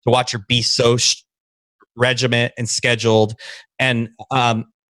to watch her be so regiment and scheduled, and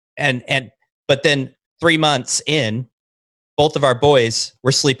but then 3 months in, both of our boys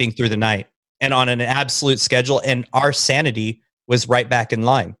were sleeping through the night and on an absolute schedule, and our sanity was right back in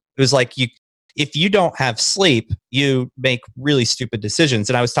line. It was like, if you don't have sleep, you make really stupid decisions.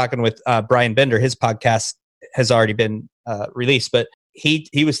 And I was talking with Brian Bender. His podcast has already been released, but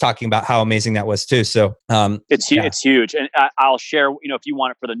he was talking about how amazing that was too. So it's huge. And I'll share, if you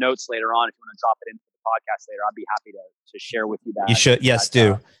want it for the notes later on, if you want to drop it into the podcast later, I'd be happy to share with you that. You should. Yes,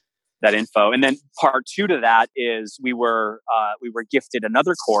 do. That info. And then part 2 to that is we were gifted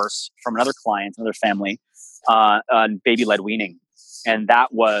another course from another client, another family, on baby-led weaning. And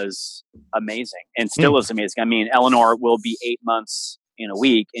that was amazing, and still is amazing. I mean, Eleanor will be 8 months in a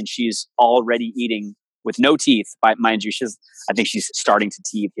week, and she's already eating with no teeth. Mind you, I think she's starting to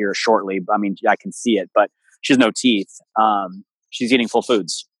teeth here shortly. I mean, I can see it, but she has no teeth. She's eating full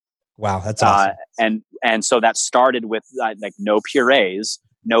foods. Wow, that's awesome. And so that started with like no purees,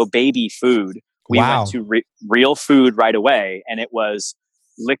 no baby food. We went to real food right away, and it was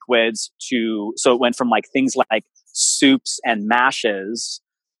liquids so it went from like things like soups and mashes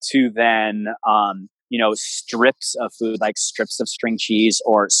to then strips of food, like strips of string cheese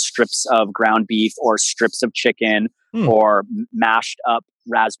or strips of ground beef or strips of chicken or mashed up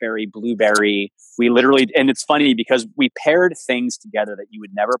raspberry, blueberry. We literally, and it's funny because we paired things together that you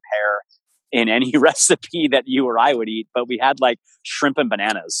would never pair in any recipe that you or I would eat, but we had like shrimp and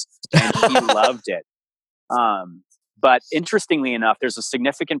bananas, and he loved it. But interestingly enough, there's a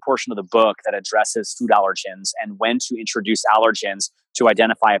significant portion of the book that addresses food allergens and when to introduce allergens to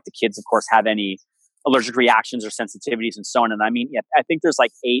identify if the kids, of course, have any allergic reactions or sensitivities and so on. And I mean, I think there's like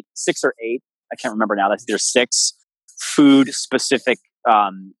 6 or 8. I can't remember now. There's 6 food specific,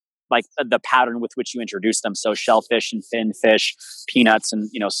 like the pattern with which you introduce them. So shellfish and fin fish, peanuts and,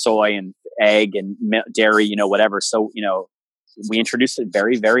 soy and egg and dairy, whatever. So, we introduced it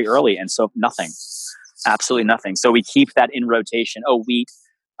very, very early. And so nothing. Absolutely nothing. So we keep that in rotation. Wheat.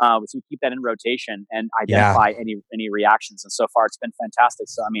 So we keep that in rotation and identify any reactions. And so far, it's been fantastic.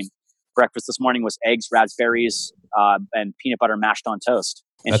 So I mean, breakfast this morning was eggs, raspberries, and peanut butter mashed on toast.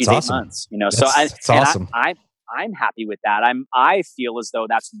 And she's awesome. 8 months. That's awesome. I'm happy with that. I feel as though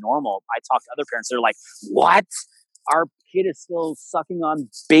that's normal. I talk to other parents. They're like, "What? Our kid is still sucking on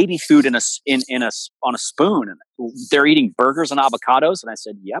baby food on a spoon, and they're eating burgers and avocados." And I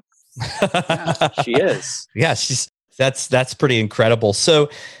said, "Yep." Yeah, she is. Yeah, that's pretty incredible. So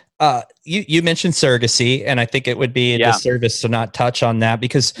you mentioned surrogacy, and I think it would be a disservice to not touch on that,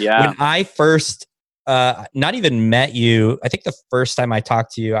 because when I first not even met you. I think the first time I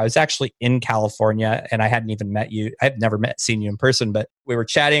talked to you, I was actually in California and I hadn't even met you. I've never seen you in person, but we were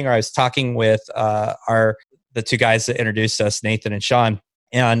chatting, or I was talking with the two guys that introduced us, Nathan and Sean.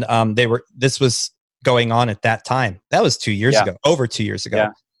 And this was going on at that time. That was 2 years ago, over 2 years ago.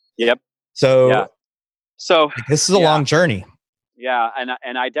 Yeah. Yep. So, this is a long journey. Yeah,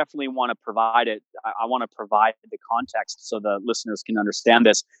 and I definitely want to provide it. I want to provide the context so the listeners can understand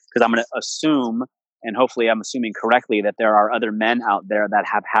this, because I'm going to assume, and hopefully I'm assuming correctly, that there are other men out there that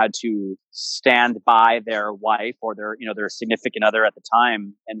have had to stand by their wife or their significant other at the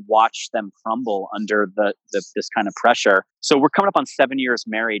time and watch them crumble under this kind of pressure. So we're coming up on 7 years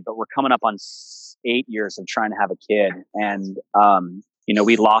married, but we're coming up on 8 years of trying to have a kid, and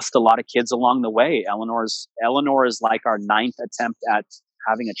we lost a lot of kids along the way. Eleanor is like our 9th attempt at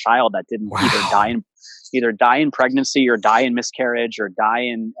having a child that didn't either die in pregnancy or die in miscarriage or die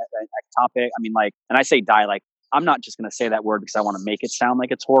in ectopic. I mean, like, and I say die, like, I'm not just going to say that word because I want to make it sound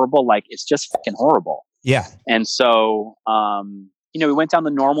like it's horrible. Like, it's just fucking horrible. Yeah. And so, we went down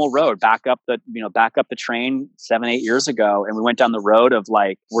the normal road, back up the train 7-8 years ago. And we went down the road of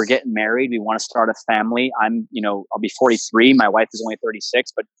like, we're getting married. We want to start a family. I'll be 43. My wife is only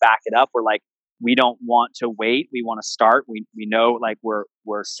 36, but back it up. We're like, we don't want to wait. We want to start. We know, like,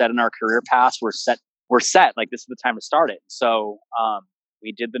 we're set in our career paths. We're set. Like, this is the time to start it. So,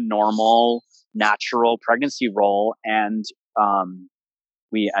 we did the normal, natural pregnancy roll, and,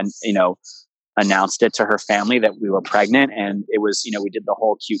 we announced it to her family that we were pregnant. And it was, we did the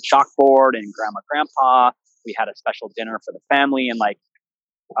whole cute chalkboard and grandpa. We had a special dinner for the family, and like,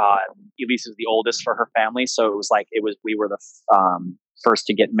 Elise is the oldest for her family. So it was like, we were the first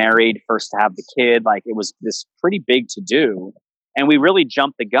to get married, first to have the kid. Like, it was this pretty big to do. And we really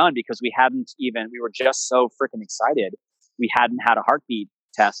jumped the gun because we were just so freaking excited. We hadn't had a heartbeat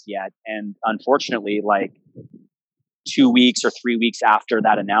test yet. And unfortunately, like 2 weeks or 3 weeks after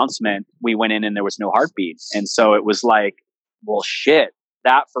that announcement, we went in and there was no heartbeat. And so it was like, well, shit,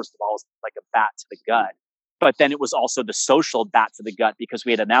 that first of all was like a bat to the gut. But then it was also the social bat to the gut because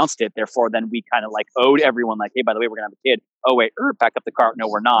we had announced it. Therefore, then we kind of like owed everyone like, hey, by the way, we're going to have a kid. Oh, wait, back up the cart. No,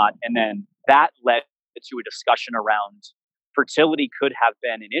 we're not. And then that led to a discussion around fertility could have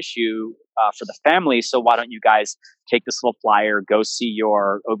been an issue for the family. So why don't you guys take this little flyer, go see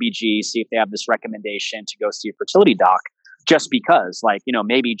your OBG, see if they have this recommendation to go see a fertility doc, just because, like,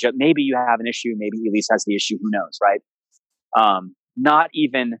 maybe you have an issue, maybe Elise has the issue, who knows, right? Not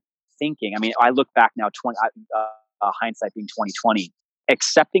even thinking. I mean, I look back now, hindsight being 2020,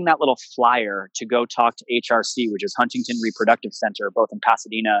 accepting that little flyer to go talk to HRC, which is Huntington Reproductive Center, both in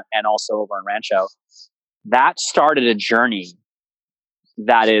Pasadena and also over in Rancho. That started a journey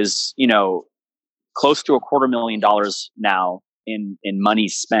that is, close to $250,000 now in money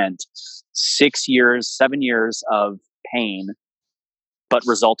spent, 7 years of pain, but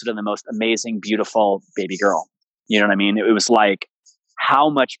resulted in the most amazing, beautiful baby girl. You know what I mean? It was like, how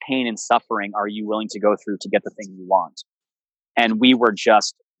much pain and suffering are you willing to go through to get the thing you want? And we were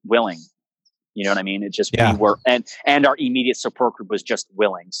just willing. You know what I mean? It just, we were, and our immediate support group was just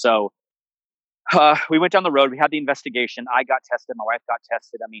willing. So, we went down the road. We had the investigation. I got tested. My wife got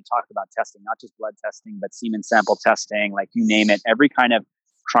tested. I mean, talk about testing, not just blood testing, but semen sample testing, like you name it. Every kind of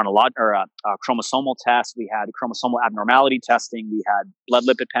chromosomal test. We had chromosomal abnormality testing. We had blood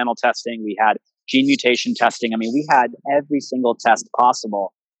lipid panel testing. We had gene mutation testing. I mean, we had every single test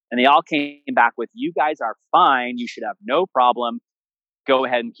possible. And they all came back with, you guys are fine. You should have no problem. Go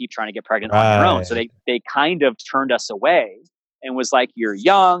ahead and keep trying to get pregnant on your own. So they kind of turned us away. And was like, you're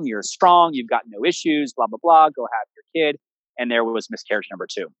young, you're strong, you've got no issues, blah, blah, blah, go have your kid. And there was miscarriage number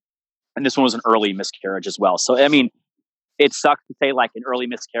 2. And this one was an early miscarriage as well. So, I mean, it sucks to say like an early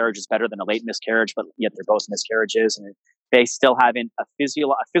miscarriage is better than a late miscarriage, but yet they're both miscarriages. And they still have a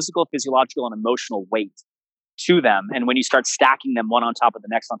physical, physiological, and emotional weight to them. And when you start stacking them one on top of the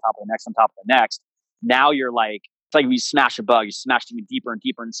next, on top of the next, on top of the next, now you're like, it's like when you smash a bug, you smash them deeper and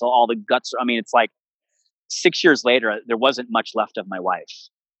deeper until all the guts are, I mean, it's like, 6 years later, there wasn't much left of my wife.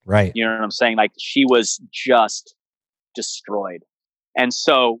 Right. You know what I'm saying? Like, she was just destroyed. And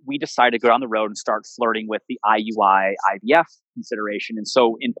so we decided to go down the road and start flirting with the IUI, IVF consideration. And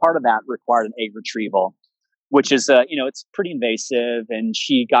so in part of that required an egg retrieval, which is, it's pretty invasive. And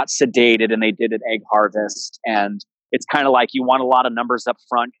she got sedated and they did an egg harvest. And it's kind of like you want a lot of numbers up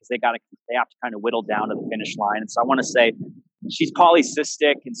front because they have to kind of whittle down to the finish line. And so I want to say she's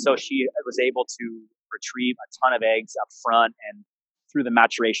polycystic. And so she was able to retrieve a ton of eggs up front, and through the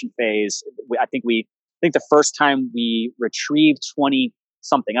maturation phase, I think the first time we retrieved 20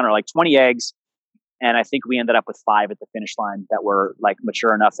 eggs, And I think we ended up with 5 at the finish line that were like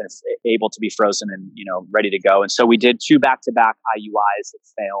mature enough and able to be frozen and, ready to go. And so we did 2 back-to-back IUIs that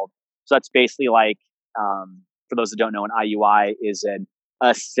failed. So that's basically like, for those that don't know, an IUI is an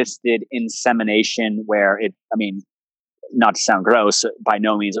assisted insemination where not to sound gross, by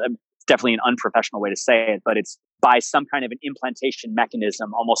no means, it's definitely an unprofessional way to say it, but it's by some kind of an implantation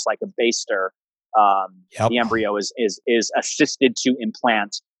mechanism, almost like a baster. The embryo is assisted to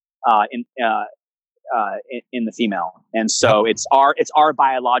implant in the female, and so it's our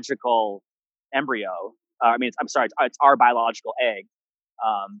biological embryo. It's our biological egg.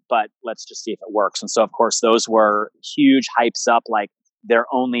 But let's just see if it works. And so, of course, those were huge hypes up. Like they're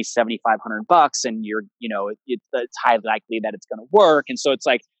only $7,500, and it's highly likely that it's going to work. And so it's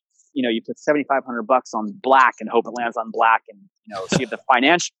like, you put $7,500 on black and hope it lands on black, and see if the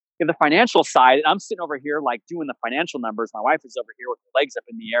financial side. And I'm sitting over here like doing the financial numbers. My wife is over here with her legs up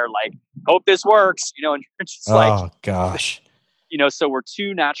in the air, like, hope this works. And you're just like, oh gosh. So we're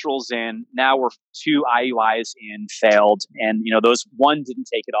 2 naturals in. Now we're 2 IUIs in, failed, and those, one didn't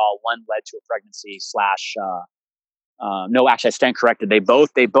take it all. One led to a pregnancy / no, actually, I stand corrected. They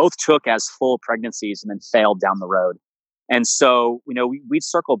both took as full pregnancies and then failed down the road. And so we'd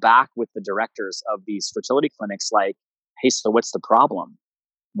circle back with the directors of these fertility clinics, like, hey, so what's the problem?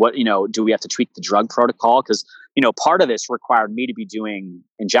 What do we have to tweak the drug protocol? Because part of this required me to be doing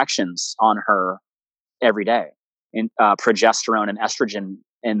injections on her every day. In progesterone and estrogen,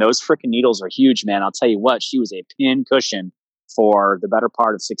 and those freaking needles are huge, man. I'll tell you what, she was a pin cushion for the better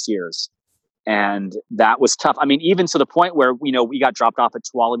part of 6 years, and that was tough. I mean, even to the point where we got dropped off at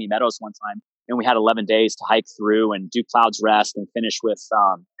Tuolumne Meadows one time, and we had 11 days to hike through and do Clouds Rest and finish with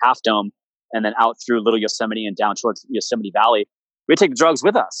Half Dome, and then out through Little Yosemite and down towards Yosemite Valley. We had to take the drugs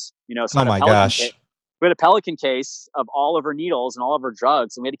with us. So oh my gosh. We had a Pelican case of all of her needles and all of her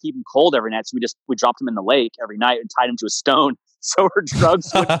drugs, and we had to keep them cold every night. So we dropped them in the lake every night and tied them to a stone so her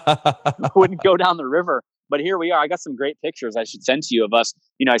drugs wouldn't go down the river. But here we are. I got some great pictures I should send to you of us.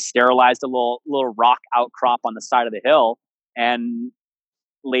 I sterilized a little rock outcrop on the side of the hill, and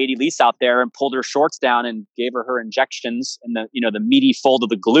Lady Lisa out there and pulled her shorts down and gave her injections in the meaty fold of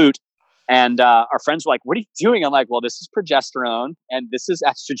the glute. And our friends were like, what are you doing? I'm like, well, this is progesterone and this is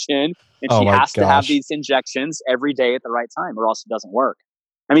estrogen. And she has to have these injections every day at the right time, or else it doesn't work.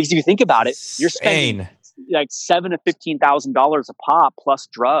 I mean, if you think about it, you're spending like $7,000 to $15,000 a pop plus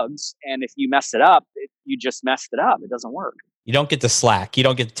drugs. And if you mess it up, you just messed it up. It doesn't work. You don't get to slack. You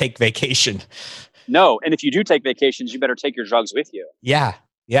don't get to take vacation. No. And if you do take vacations, you better take your drugs with you. Yeah.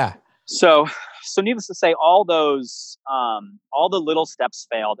 Yeah. So needless to say, all the little steps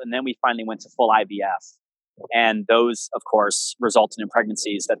failed. And then we finally went to full IVF. And those, of course, resulted in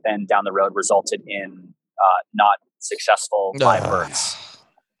pregnancies that then down the road resulted in not successful live births.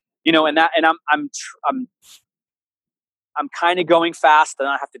 And I'm kind of going fast, and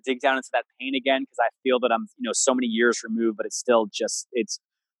I have to dig down into that pain again, because I feel that I'm, so many years removed, but it's still it's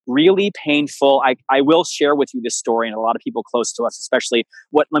really painful. I will share with you this story, and a lot of people close to us, especially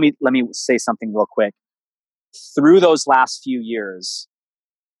let me say something real quick. Through those last few years,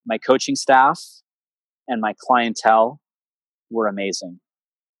 my coaching staff and my clientele were amazing.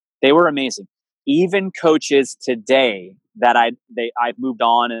 They were amazing. Even coaches today that I've moved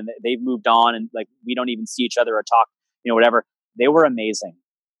on and they've moved on, and like we don't even see each other or talk, whatever. They were amazing.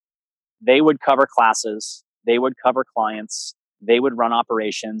 They would cover classes. They would cover clients. They would run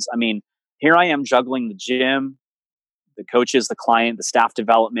operations. I mean, here I am juggling the gym, the coaches, the client, the staff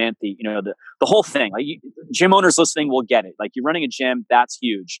development, the whole thing. Like gym owners listening will get it. Like, you're running a gym, that's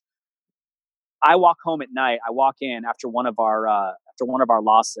huge. I walk home at night. I walk in after one of our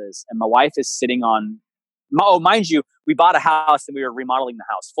losses, and my wife is sitting on. Oh, mind you, we bought a house and we were remodeling the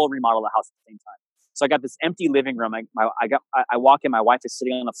house, full remodel of the house at the same time. So I got this empty living room. I walk in, my wife is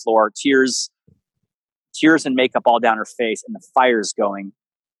sitting on the floor, tears and makeup all down her face, and the fire's going.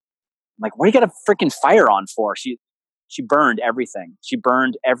 I'm like, what do you got a freaking fire on for? She burned everything. She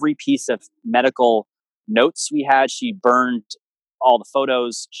burned every piece of medical notes we had. She burned all the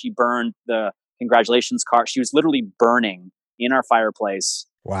photos. She burned the congratulations card. She was literally burning in our fireplace.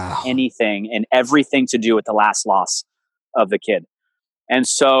 Wow. Anything and everything to do with the last loss of the kid. And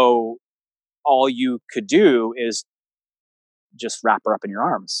so all you could do is just wrap her up in your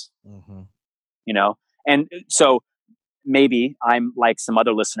arms, And so maybe I'm like some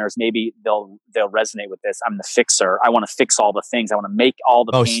other listeners, maybe they'll resonate with this. I'm the fixer. I want to fix all the things. I want to make all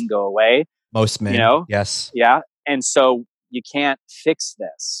the pain go away. Most men, yes. Yeah. And so you can't fix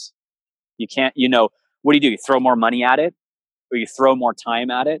this. You can't, what do? You throw more money at it, or you throw more time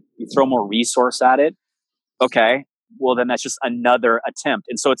at it, you throw more resource at it. Okay. well, then that's just another attempt.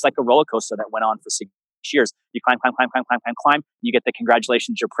 And so it's like a roller coaster that went on for 6 years. You climb. You get the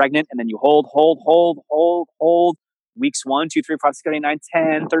congratulations, you're pregnant. And then you hold. Weeks 1, 2, 3, 4, 5, 6, 7, 8, 9,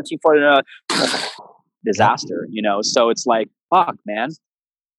 10, 13, 14, disaster, So it's like, fuck, man.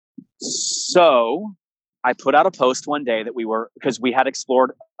 So I put out a post one day that because we had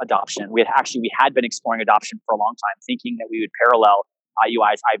explored adoption. We had been exploring adoption for a long time, thinking that we would parallel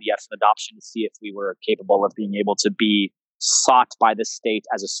IUIs, IVFs, and adoption to see if we were capable of being able to be sought by the state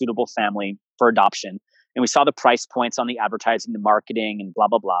as a suitable family for adoption. And we saw the price points on the advertising, the marketing, and blah,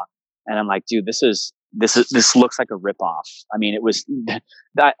 blah, blah. And I'm like, dude, this looks like a ripoff. I mean, it was that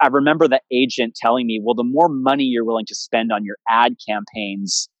I remember the agent telling me, well, the more money you're willing to spend on your ad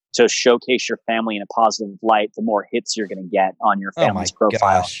campaigns to showcase your family in a positive light, the more hits you're going to get on your family's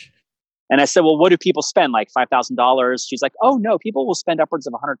profile. Gosh. And I said, well, what do people spend? Like $5,000? She's like, oh no, people will spend upwards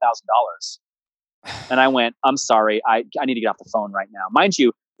of $100,000. And I went, I'm sorry, I need to get off the phone right now. Mind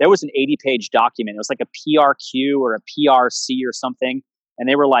you, there was an 80-page document. It was like a PRQ or a PRC or something. And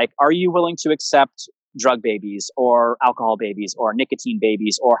they were like, are you willing to accept drug babies or alcohol babies or nicotine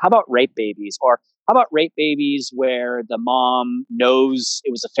babies? Or how about rape babies? Or how about rape babies where the mom knows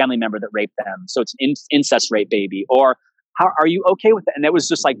it was a family member that raped them? So it's an incest rape baby. Or how are you okay with that? And it was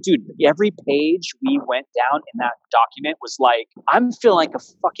just like, dude, every page we went down in that document was like, I'm feeling like a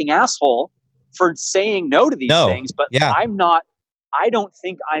fucking asshole for saying no to these things, but I don't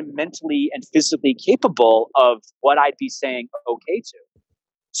think I'm mentally and physically capable of what I'd be saying okay to.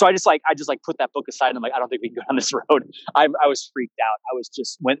 So I just put that book aside and I'm like, I don't think we can go down this road. I was freaked out. I was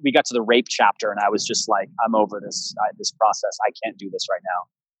just, when we got to the rape chapter and I was just like, I'm over this process. I can't do this right now.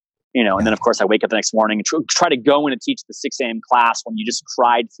 And then of course I wake up the next morning and try to go in and teach the 6 a.m. class when you just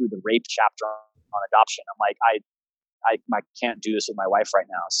cried through the rape chapter on adoption. I'm like, I can't do this with my wife right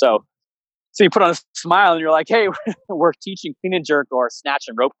now. So you put on a smile and you're like, hey, we're teaching clean and jerk or snatch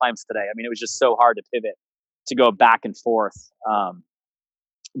and rope climbs today. I mean, it was just so hard to pivot, to go back and forth.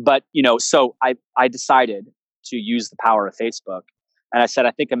 But, so I decided to use the power of Facebook. And I said,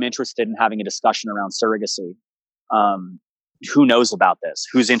 I think I'm interested in having a discussion around surrogacy. Who knows about this?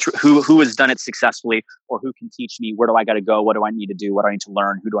 Who has done it successfully, or who can teach me? Where do I got to go? What do I need to do? What do I need to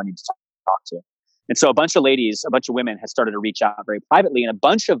learn? Who do I need to talk to? And so a bunch of women had started to reach out very privately. And a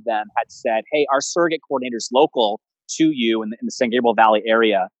bunch of them had said, hey, our surrogate coordinator's local to you in the San Gabriel Valley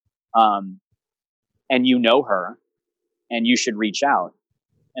area. And you know her and you should reach out.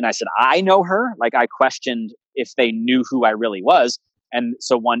 And I said, I know her. Like, I questioned if they knew who I really was. And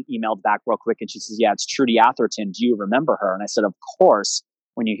so one emailed back real quick and she says, yeah, it's Trudy Atherton. Do you remember her? And I said, of course.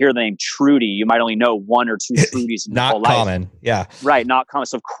 When you hear the name Trudy, you might only know one or two Trudys in your whole life. Not common. Yeah. Right. Not common.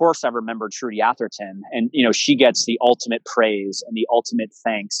 So of course I remember Trudy Atherton. And, she gets the ultimate praise and the ultimate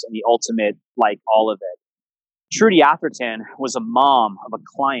thanks and the ultimate, like, all of it. Trudy Atherton was a mom of a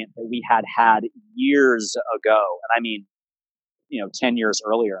client that we had years ago. And I mean, 10 years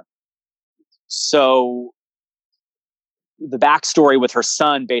earlier. So the backstory with her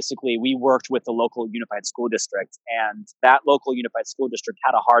son, basically, we worked with the local unified school district, and that local unified school district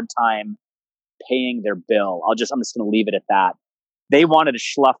had a hard time paying their bill. I'm just going to leave it at that. They wanted to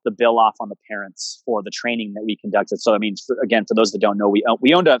slough the bill off on the parents for the training that we conducted. So, I mean, for those that don't know,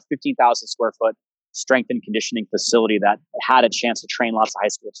 we owned a 15,000 square foot strength and conditioning facility that had a chance to train lots of high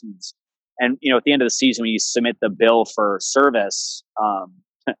school teams. And, at the end of the season, when you submit the bill for service,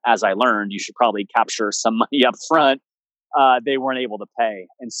 as I learned, you should probably capture some money up front. They weren't able to pay.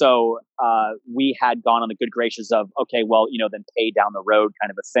 And so we had gone on the good graces of, okay, well, then pay down the road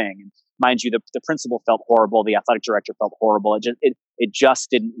kind of a thing. And mind you, the principal felt horrible. The athletic director felt horrible. It just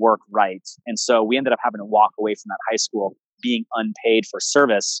didn't work right. And so we ended up having to walk away from that high school being unpaid for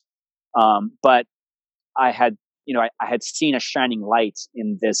service. But I had seen a shining light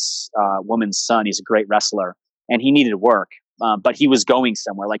in this woman's son. He's a great wrestler and he needed work, but he was going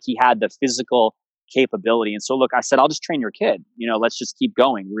somewhere. Like, he had the physical capability. And so, look, I said, I'll just train your kid. Let's just keep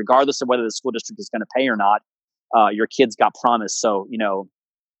going. Regardless of whether the school district is going to pay or not, your kid's got promise. So,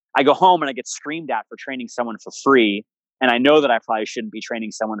 I go home and I get screamed at for training someone for free. And I know that I probably shouldn't be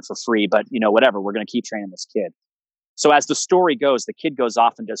training someone for free, but whatever, we're going to keep training this kid. So as the story goes, the kid goes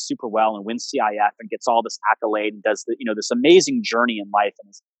off and does super well and wins CIF and gets all this accolade and does this amazing journey in life. And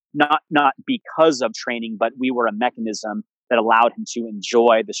it's not because of training, but we were a mechanism that allowed him to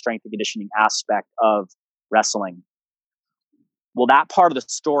enjoy the strength and conditioning aspect of wrestling. Well, that part of the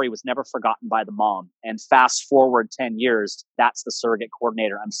story was never forgotten by the mom. And fast forward 10 years, that's the surrogate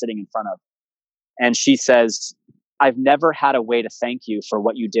coordinator I'm sitting in front of. And she says, I've never had a way to thank you for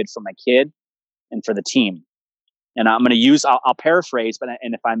what you did for my kid and for the team. And I'm going to use, I'll paraphrase,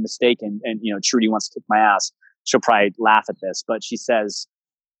 and if I'm mistaken, and Trudy wants to kick my ass, she'll probably laugh at this, but she says,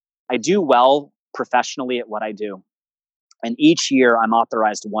 I do well professionally at what I do. And each year I'm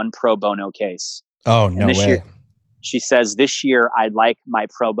authorized one pro bono case. Oh, no way. Year, she says, this year I'd like my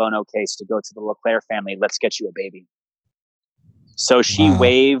pro bono case to go to the LeClaire family. Let's get you a baby. So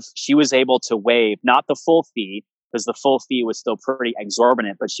she was able to waive, not the full fee, because the full fee was still pretty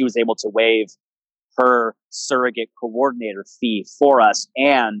exorbitant, but she was able to waive her surrogate coordinator fee for us.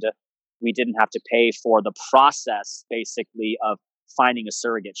 And we didn't have to pay for the process, basically, of finding a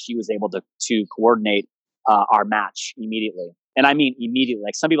surrogate. She was able to coordinate our match immediately. And I mean immediately.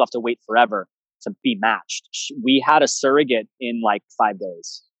 Like, some people have to wait forever to be matched. We had a surrogate in like 5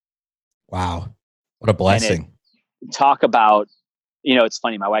 days. Wow. What a blessing. Talk about, it's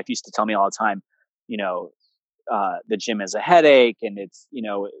funny. My wife used to tell me all the time, the gym is a headache, and it's,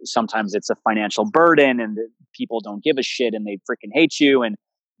 sometimes it's a financial burden, and people don't give a shit, and they freaking hate you, and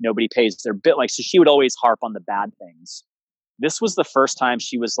nobody pays their bill. Like, so she would always harp on the bad things. This was the first time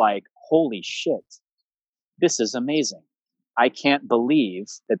she was like, holy shit, this is amazing. I can't believe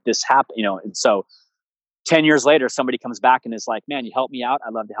that this happened, and so 10 years later, somebody comes back and is like, man, you helped me out.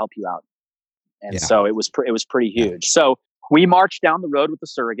 I'd love to help you out. And so it was pretty huge. So we marched down the road with the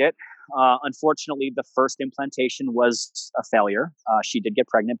surrogate. Unfortunately, the first implantation was a failure. She did get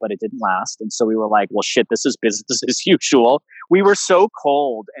pregnant, but it didn't last. And so we were like, well, shit, this is business as usual. We were so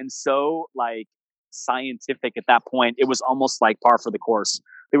cold and so like scientific at that point. It was almost like par for the course.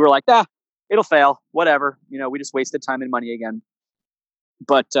 We were like, it'll fail, whatever. We just wasted time and money again.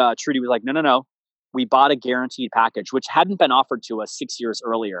 But Trudy was like, no. We bought a guaranteed package, which hadn't been offered to us 6 years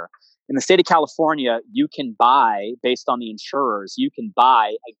earlier. In the state of California, you can buy, based on the insurers, you can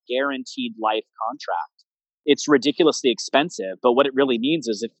buy a guaranteed life contract. It's ridiculously expensive, but what it really means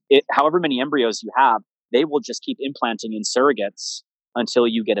is however many embryos you have, they will just keep implanting in surrogates until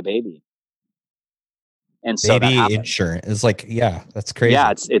you get a baby. And so baby insurance is like, that's crazy.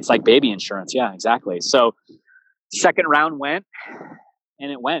 Yeah, it's like baby insurance. Yeah, exactly. So second round went, and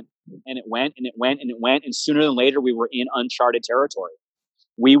it went, and it went, and it went, and it went. And sooner than later, we were in uncharted territory.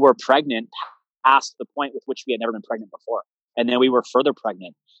 We were pregnant past the point with which we had never been pregnant before. And then we were further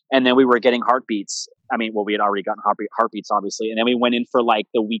pregnant. And then we were getting heartbeats. I mean, we had already gotten heartbeats, obviously. And then we went in for like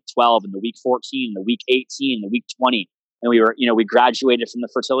the week 12 and the week 14, the week 18, the week 20. And we were, we graduated from the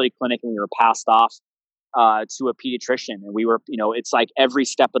fertility clinic, and we were passed off to a pediatrician. And we were, it's like every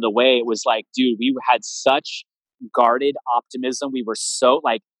step of the way, it was like, dude, we had such guarded optimism. We were so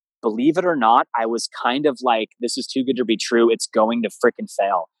like, believe it or not, I was kind of like, this is too good to be true. It's going to freaking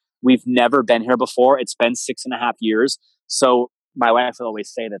fail. We've never been here before. It's been 6.5 years. So my wife would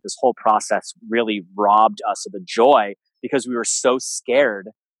always say that this whole process really robbed us of the joy, because we were so scared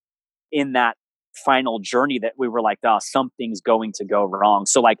in that final journey that we were like, something's going to go wrong.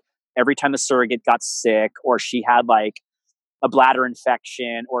 So like every time the surrogate got sick, or she had like a bladder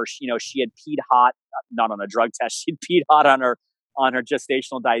infection, or, she had peed hot, not on a drug test, she'd peed hot on her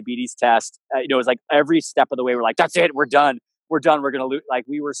gestational diabetes test. It was like every step of the way, we're like, that's it. We're done. We're going to lose. Like,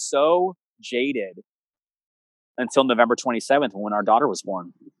 we were so jaded until November 27th, when our daughter was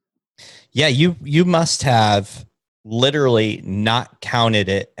born. Yeah. You must have literally not counted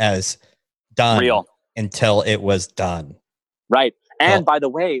it as done until it was done. Right. And by the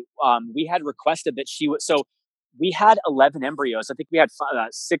way, we had requested that so we had 11 embryos. I think we had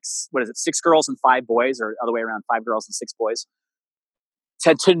 6 girls and 5 boys, or other way around, 5 girls and 6 boys.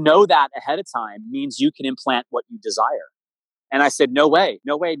 To know that ahead of time means you can implant what you desire. And I said, no way.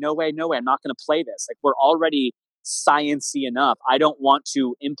 I'm not going to play this. Like, we're already science-y enough. I don't want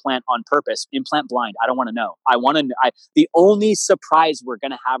to implant on purpose, implant blind. I don't want to know. The only surprise we're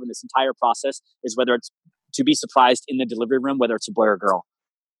going to have in this entire process is whether it's to be surprised in the delivery room, whether it's a boy or girl.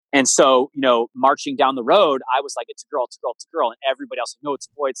 And so, marching down the road, I was like, it's a girl. And everybody else, no, it's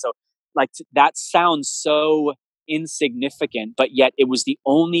a boy. So like, that sounds so insignificant, but yet it was the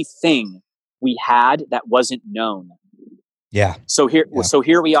only thing we had that wasn't known. Yeah. So here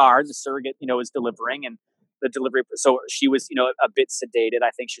we are. The surrogate, is delivering, and the delivery. So she was, a bit sedated.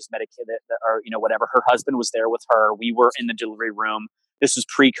 I think she was medicated, or whatever. Her husband was there with her. We were in the delivery room. This was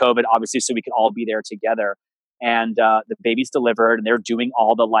pre-COVID, obviously, so we could all be there together. And the baby's delivered, and they're doing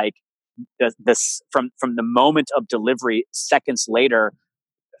all the like this from the moment of delivery. Seconds later,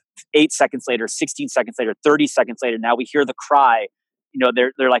 8 seconds later, 16 seconds later, 30 seconds later, now we hear the cry.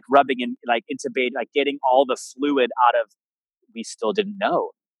 They're like rubbing in, like intubated, like getting all the fluid out of. We still didn't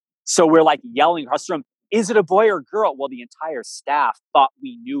know, so we're like yelling across the room, "Is it a boy or a girl?" Well, the entire staff thought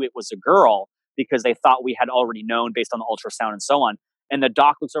we knew it was a girl, because they thought we had already known based on the ultrasound and so on. And the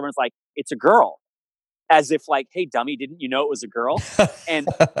doc looks over and is like, "It's a girl," as if like, "Hey, dummy, didn't you know it was a girl?" And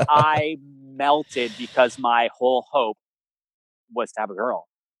I melted because my whole hope was to have a girl.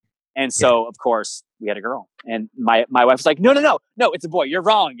 And so, of course, we had a girl. And my wife was like, no, it's a boy. You're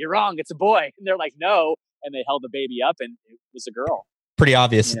wrong. It's a boy. And they're like, no. And they held the baby up and it was a girl. Pretty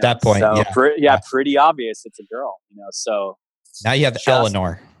obvious at that point. So pretty obvious. It's a girl, so. Now you have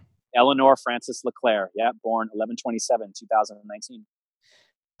Eleanor Frances LeClaire. Yeah. Born 11/27/2019.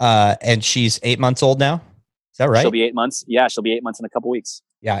 And she's 8 months old now. Is that right? She'll be 8 months. Yeah. She'll be 8 months in a couple weeks.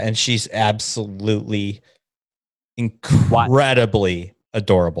 Yeah. And she's absolutely incredibly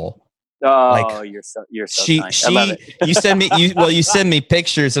adorable. Oh, you're so kind. I love it. you send me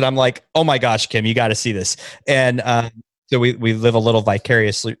pictures and I'm like, oh my gosh, Kim, you got to see this. And so we live a little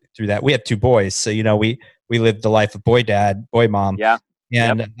vicariously through that. We have 2 boys, so we live the life of boy dad, boy mom. Yeah.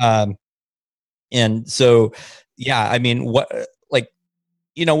 And and so I mean,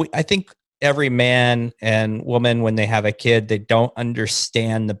 I think every man and woman, when they have a kid, they don't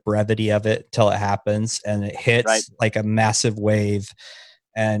understand the brevity of it till it happens and it hits like a massive wave.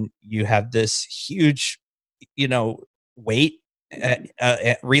 And you have this huge, weight,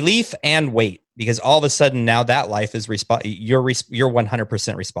 relief and weight, because all of a sudden now that life is you're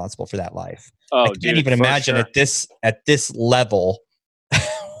 100% responsible for that life. Oh, I can't even imagine at this level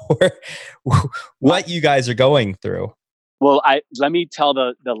what you guys are going through. Well, let me tell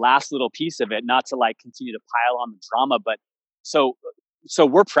the last little piece of it, not to continue to pile on the drama, but so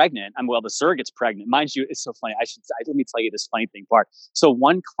we're pregnant. The surrogate's pregnant. Mind you, it's so funny. Let me tell you this funny thing part. So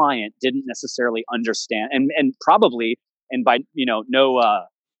one client didn't necessarily understand, and probably, and by,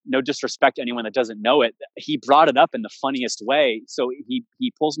 no disrespect to anyone that doesn't know it, he brought it up in the funniest way. So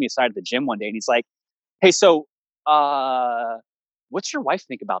he pulls me aside at the gym one day and he's like, hey, so, what's your wife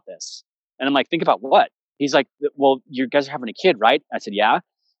think about this? And I'm like, think about what? He's like, well, you guys are having a kid, right? I said, yeah.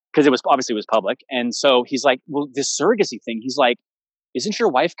 Cause it was public. And so he's like, well, this surrogacy thing, he's like, isn't your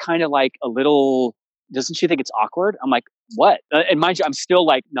wife kind of like a little, doesn't she think it's awkward? I'm like, what? And mind you, I'm still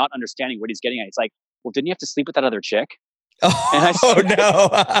not understanding what he's getting at. It's like, well, didn't you have to sleep with that other chick? And I said, no.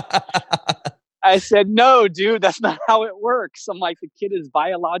 I said, no, dude, that's not how it works. I'm like, the kid is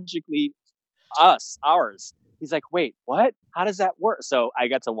biologically ours. He's like, wait, what? How does that work? So I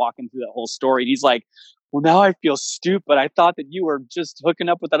got to walk him through that whole story. And he's like, well, now I feel stupid. I thought that you were just hooking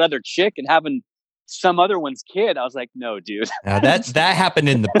up with that other chick and having some other one's kid. I was like, no, dude. Now that happened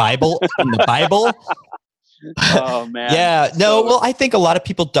in the Bible. Oh man. Yeah. No. Well, I think a lot of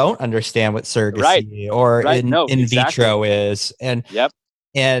people don't understand what surrogacy or in vitro is, and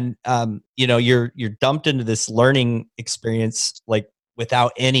and you're dumped into this learning experience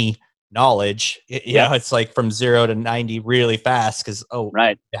without any knowledge. It's like from 0 to 90 really fast because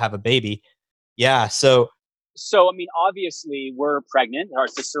you have a baby. Yeah. So I mean, obviously we're pregnant,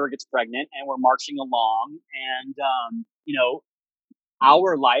 the surrogate's pregnant, and we're marching along, and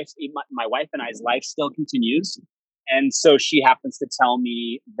our life, my wife and I's life still continues. And so she happens to tell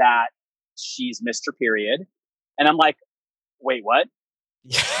me that she's missed her period. And I'm like, wait, what?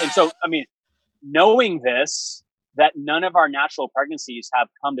 And so, I mean, knowing this, that none of our natural pregnancies have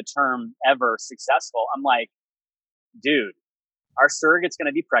come to term ever successful, I'm like, dude, our surrogate's going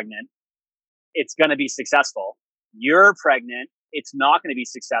to be pregnant. It's going to be successful. You're pregnant. It's not going to be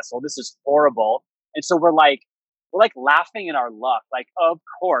successful. This is horrible. And so we're laughing at our luck. Of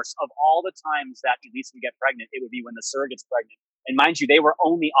course, of all the times that Elise would get pregnant, it would be when the surrogate's pregnant. And mind you, they were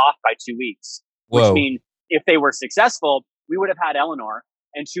only off by 2 weeks, which means if they were successful, we would have had Eleanor,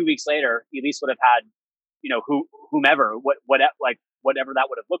 and 2 weeks later, Elise would have had, whomever, whatever that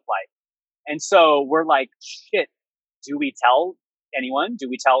would have looked like. And so we're like, shit, do we tell anyone? Do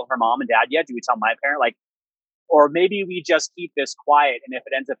we tell her mom and dad yet? Do we tell my parent? Or maybe we just keep this quiet, and if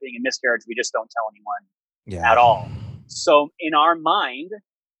it ends up being a miscarriage, we just don't tell anyone at all. So in our mind,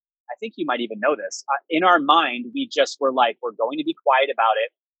 I think you might even know this. In our mind, we just were like, we're going to be quiet about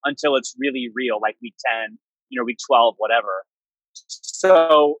it until it's really real, like week 10, week 12, whatever.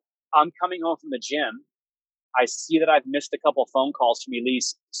 So I'm coming home from the gym. I see that I've missed a couple phone calls from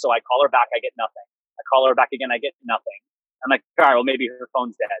Elise. So I call her back. I get nothing. I call her back again. I get nothing. I'm like, all right, well, maybe her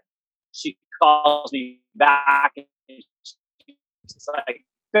phone's dead. She calls me back and she's like,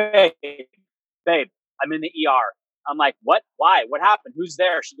 babe, I'm in the ER. I'm like, what? Why? What happened? Who's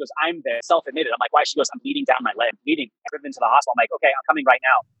there? She goes, I'm there. Self-admitted. I'm like, why? She goes, I'm bleeding down my leg. Bleeding. I'm driven to the hospital. I'm like, okay, I'm coming right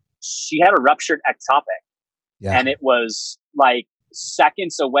now. She had a ruptured ectopic. Yeah. And it was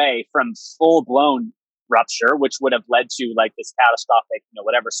seconds away from full-blown rupture, which would have led to this catastrophic,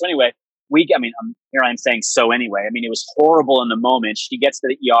 whatever. So anyway, here I'm saying so anyway. It was horrible in the moment. She gets to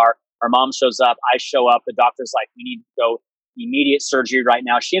the ER. Our mom shows up. I show up. The doctor's like, we need to go immediate surgery right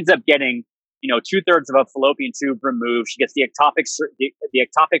now. She ends up getting 2/3 of a fallopian tube removed. She gets the ectopic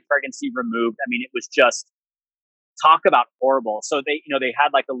pregnancy removed. I mean, it was just talk about horrible. So they had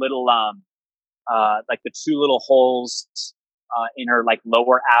like a little, like the two little holes in her like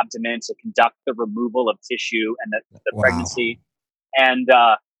lower abdomen to conduct the removal of tissue and the Wow. pregnancy. And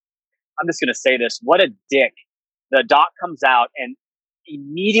I'm just going to say this. What a dick. The doc comes out and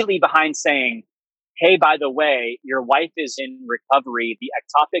immediately behind saying, hey, by the way, your wife is in recovery. The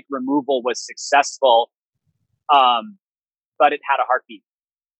ectopic removal was successful, but it had a heartbeat.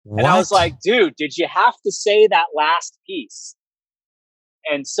 What? And I was like, dude, did you have to say that last piece?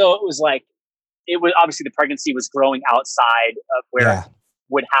 And so it was obviously the pregnancy was growing outside of where it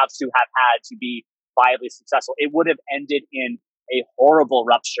would have to have had to be viably successful. It would have ended in a horrible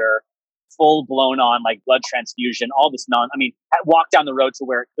rupture, full blown on like blood transfusion, all this walk down the road to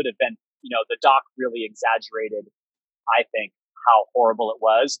where it could have been. The doc really exaggerated, I think, how horrible it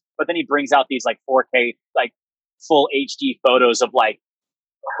was. But then he brings out these like 4K, like full HD photos of like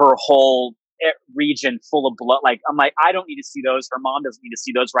her whole region full of blood. Like, I'm like, I don't need to see those. Her mom doesn't need to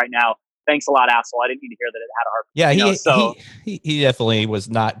see those right now. Thanks a lot, asshole. I didn't need to hear that it had a heart. Yeah, he definitely was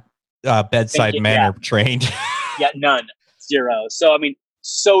not bedside manner trained. Yeah, none, zero. So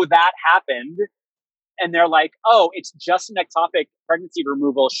so that happened. And they're like, oh, it's just an ectopic pregnancy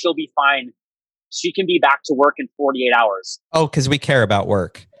removal. She'll be fine. She can be back to work in 48 hours. Oh, because we care about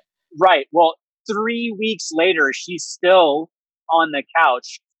work. Right. Well, 3 weeks later, she's still on the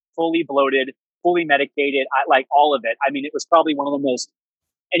couch, fully bloated, fully medicated, like all of it. I mean, it was probably one of the most,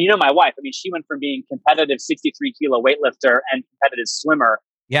 and my wife, she went from being competitive 63 kilo weightlifter and competitive swimmer.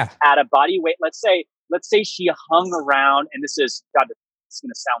 Yeah. At a body weight, let's say she hung around, and this is, God, it's going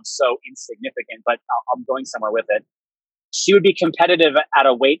to sound so insignificant, but I'm going somewhere with it. She would be competitive at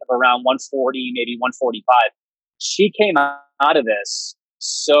a weight of around 140, maybe 145. She came out of this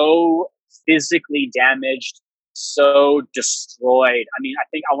so physically damaged, so destroyed.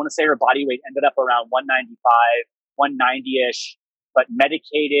 I want to say her body weight ended up around 195, 190-ish, but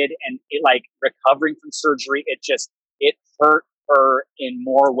medicated and it like recovering from surgery. It hurt her in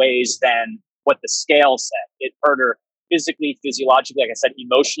more ways than what the scale said. It hurt her physically, physiologically, like I said,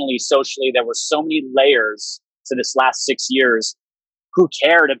 emotionally, socially. There were so many layers to this last 6 years. Who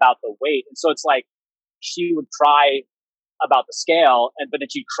cared about the weight? And so it's like she would cry about the scale, but then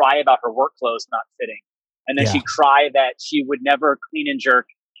she'd cry about her work clothes not fitting. And then she'd cry that she would never clean and jerk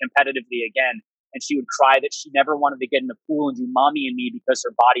competitively again. And she would cry that she never wanted to get in the pool and do mommy and me because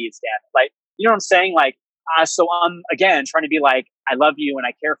her body is damaged. Like, you know what I'm saying? Like, so I'm, again, trying to be like, I love you and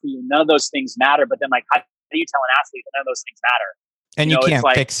I care for you. None of those things matter. But then like, how do you tell an athlete that none of those things matter? And you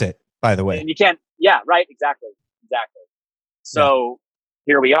can't fix it, by the way. And you can't. Yeah, right. Exactly. So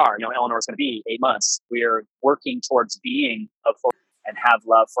here we are. Eleanor's going to be 8 months. We're working towards being and have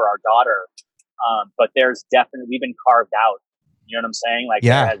love for our daughter. But we've been carved out. You know what I'm saying? Like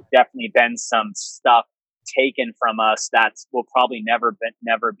there has definitely been some stuff taken from us that will probably never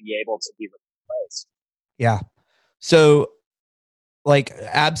be able to be replaced. Yeah. So like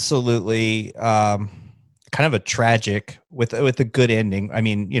absolutely, kind of a tragic with a good ending. I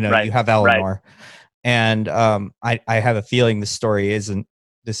mean, you have Eleanor, and I have a feeling this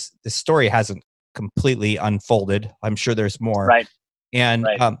story hasn't completely unfolded. I'm sure there's more. Right. And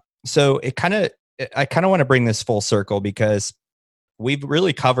so I kind of want to bring this full circle because we've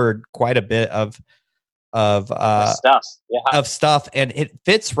really covered quite a bit of stuff, and it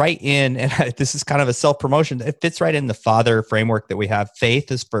fits right in. And this is kind of a self-promotion. It fits right in the father framework that we have.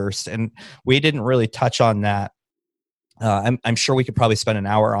 Faith is first, and we didn't really touch on that. I'm sure we could probably spend an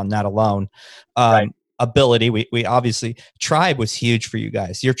hour on that alone. Ability. We obviously, tribe was huge for you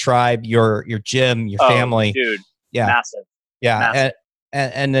guys. Your tribe, your gym, your family, dude, massive. Massive.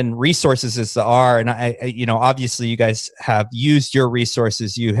 And then resources is the R. And I obviously you guys have used your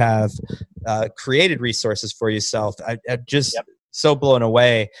resources. You have created resources for yourself. I'm just so blown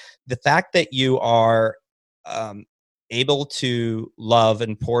away. The fact that you are able to love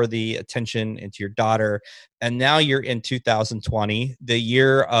and pour the attention into your daughter. And now you're in 2020, the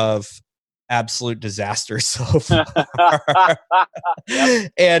year of absolute disaster so far.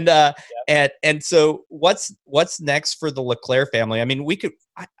 And so what's next for the LeClaire family? I mean,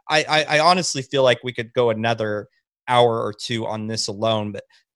 I honestly feel like we could go another hour or two on this alone,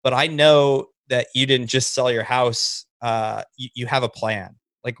 but I know that you didn't just sell your house. You have a plan.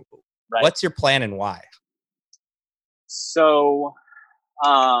 Like, what's your plan and why? So,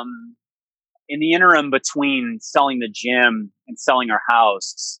 in the interim between selling the gym and selling our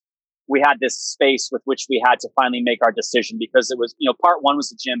house, we had this space with which we had to finally make our decision because it was, part one was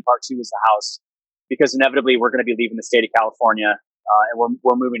the gym, part two was the house, because inevitably we're going to be leaving the state of California and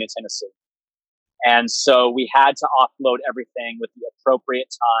we're moving to Tennessee. And so we had to offload everything with the appropriate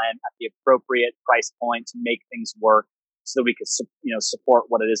time at the appropriate price point to make things work so that we could, support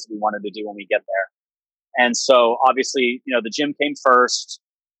what it is that we wanted to do when we get there. And so obviously, the gym came first.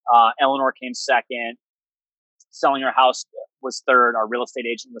 Eleanor came second. Selling our house was third. Our real estate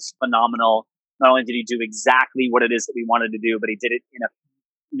agent was phenomenal. Not only did he do exactly what it is that we wanted to do, but he did it in a,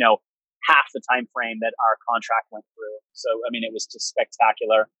 half the time frame that our contract went through. So, it was just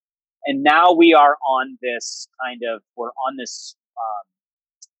spectacular. And now we are on this we're on this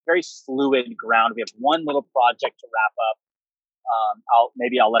very fluid ground. We have one little project to wrap up.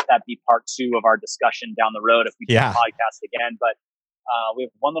 I'll let that be part 2 of our discussion down the road if we do the podcast again. But we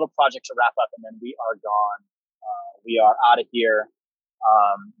have one little project to wrap up, and then we are gone. We are out of here.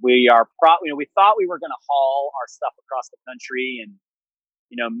 We thought we were going to haul our stuff across the country and,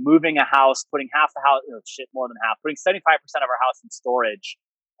 moving a house, putting half the house, more than half, putting 75% of our house in storage.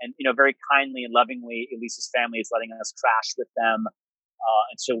 And, very kindly and lovingly, Elisa's family is letting us crash with them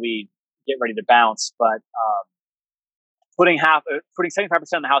until we get ready to bounce. But putting 75%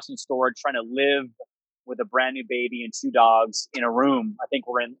 of the house in storage, trying to live with a brand new baby and 2 dogs in a room. I think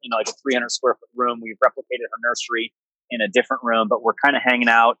we're in, like a 300 square foot room. We've replicated her nursery in a different room, but we're kind of hanging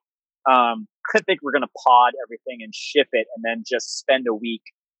out. I think we're going to pod everything and ship it and then just spend a week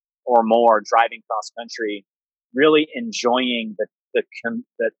or more driving cross country, really enjoying the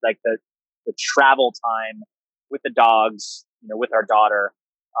travel time with the dogs, with our daughter,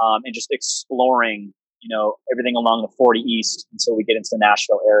 and just exploring, everything along the 40 East until we get into the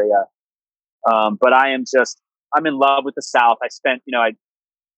Nashville area. But I'm in love with the South. I spent, I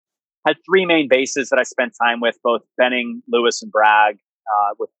had 3 main bases that I spent time with, both Benning, Lewis, and Bragg,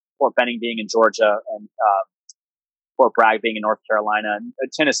 with Fort Benning being in Georgia and Fort Bragg being in North Carolina.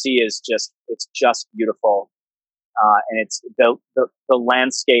 And Tennessee it's just beautiful. And it's the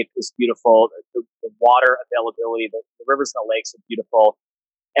landscape is beautiful. The water availability, the rivers and the lakes are beautiful.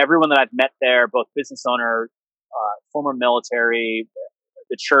 Everyone that I've met there, both business owner, former military,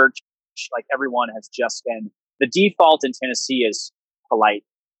 the church, like everyone has just been, the default in Tennessee is polite,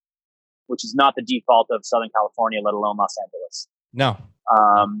 which is not the default of Southern California, let alone Los Angeles. No.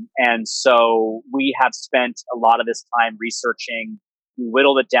 And so we have spent a lot of this time researching. We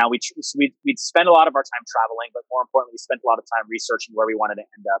whittled it down. We'd spend a lot of our time traveling, but more importantly, we spent a lot of time researching where we wanted to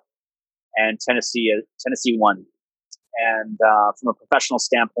end up. And Tennessee won. And from a professional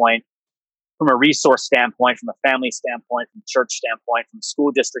standpoint, from a resource standpoint, from a family standpoint, from a church standpoint, from a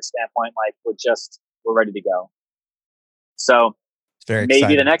school district standpoint, like we're ready to go. So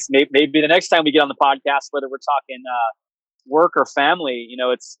maybe the next time we get on the podcast, whether we're talking work or family,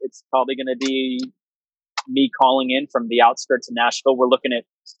 it's probably going to be me calling in from the outskirts of Nashville. We're looking at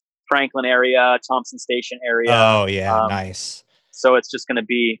Franklin area, Thompson Station area. Oh yeah, nice. So it's just going to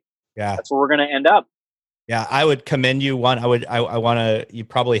be, that's where we're going to end up. Yeah, I would commend you. I want to, you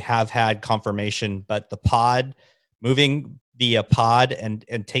probably have had confirmation, but the pod, moving via pod and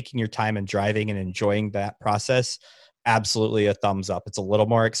taking your time and driving and enjoying that process, absolutely a thumbs up. It's a little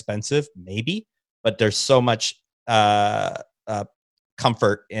more expensive, maybe, but there's so much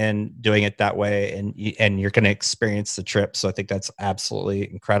comfort in doing it that way, and you're going to experience the trip. So I think that's absolutely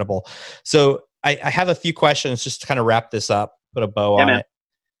incredible. So I have a few questions just to kind of wrap this up, put a bow on it.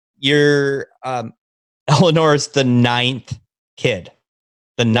 You're Eleanor's the 9th kid,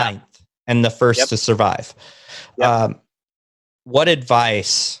 and the first to survive. Yep. What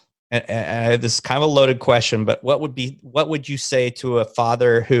advice? And this is kind of a loaded question, but what would you say to a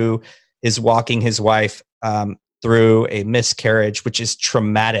father who is walking his wife through a miscarriage, which is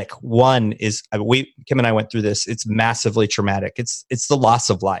traumatic? One is, Kim and I went through this. It's massively traumatic. It's the loss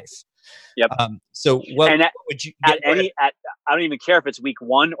of life. Yep. So what would you I don't even care if it's week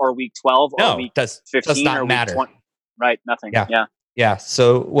 1 or week 12 or week 15 does not or matter. Week 20. Right. Nothing. Yeah.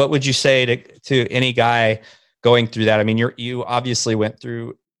 So what would you say to any guy going through that? I mean, you obviously went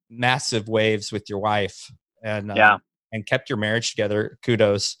through massive waves with your wife and kept your marriage together.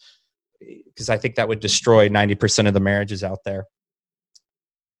 Kudos. Because I think that would destroy 90% of the marriages out there.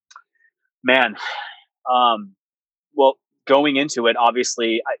 Man. Well, going into it,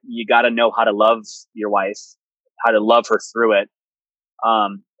 obviously you got to know how to love your wife, how to love her through it.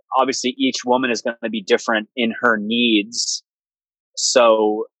 Obviously each woman is going to be different in her needs.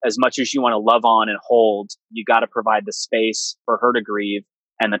 So as much as you want to love on and hold, you got to provide the space for her to grieve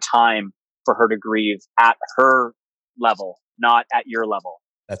and the time for her to grieve at her level, not at your level.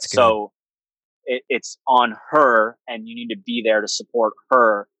 That's good. So it's on her, and you need to be there to support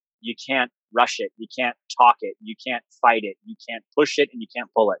her. You can't rush it. You can't talk it. You can't fight it. You can't push it, and you can't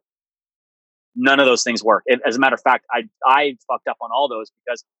pull it. None of those things work. As a matter of fact, I fucked up on all those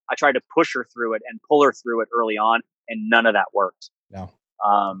because I tried to push her through it and pull her through it early on, and none of that worked. No.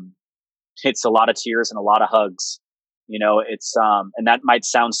 It's a lot of tears and a lot of hugs. It's and that might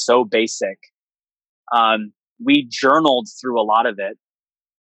sound so basic. We journaled through a lot of it,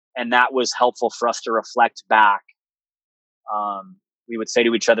 and that was helpful for us to reflect back. We would say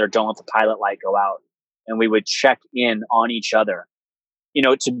to each other, "Don't let the pilot light go out," and we would check in on each other.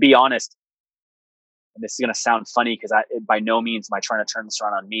 To be honest, and this is going to sound funny because by no means am I trying to turn this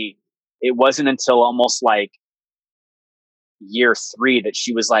around on me. It wasn't until almost like year 3 that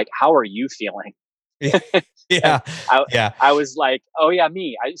she was like, "How are you feeling?" Yeah. I was like, "Oh yeah,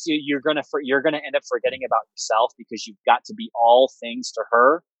 me." You're gonna end up forgetting about yourself because you've got to be all things to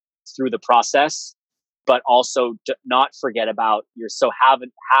her through the process, but also not forget about yourself. Have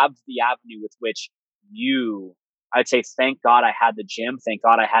the avenue with which I'd say, thank God I had the gym. Thank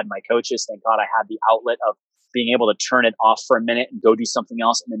God I had my coaches. Thank God I had the outlet of being able to turn it off for a minute and go do something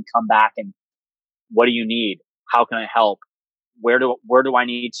else and then come back and, what do you need? How can I help? Where do I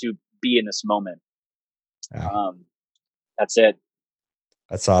need to be in this moment? Yeah. That's it.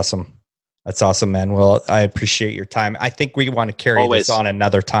 That's awesome. That's awesome, man. Well, I appreciate your time. I think we want to carry this on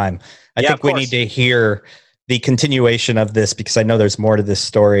another time. I think we need to hear the continuation of this because I know there's more to this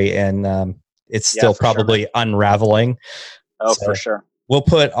story, and it's still probably unraveling. Oh, so for sure. We'll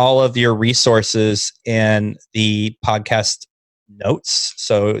put all of your resources in the podcast notes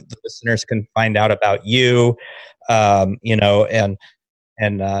so the listeners can find out about you, and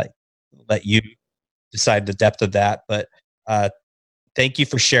let you decide the depth of that. But thank you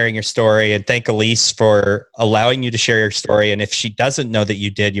for sharing your story, and thank Elise for allowing you to share your story. And if she doesn't know that you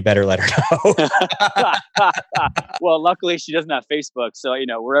did, you better let her know. Well, luckily she doesn't have Facebook. So,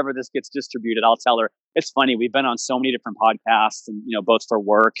 wherever this gets distributed, I'll tell her. It's funny. We've been on so many different podcasts and, both for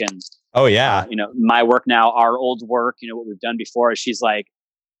work and, oh yeah, my work now, our old work, what we've done before. She's like,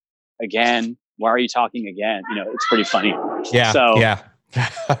 again, why are you talking again? It's pretty funny. Yeah. So, yeah.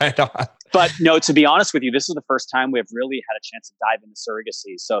 But no, to be honest with you, this is the first time we've really had a chance to dive into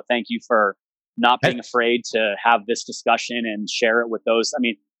surrogacy. So thank you for not being afraid to have this discussion and share it with those. I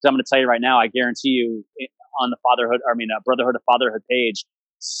mean, I'm going to tell you right now, I guarantee you on the Brotherhood of Fatherhood page,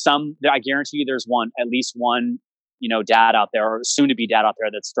 I guarantee you there's at least one, dad out there or soon to be dad out there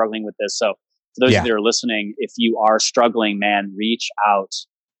that's struggling with this. So for those of you that are listening, if you are struggling, man, reach out.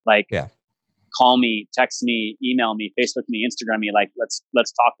 Call me, text me, email me, Facebook me, Instagram me. Let's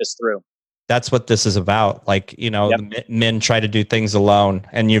talk this through. That's what this is about. The men try to do things alone,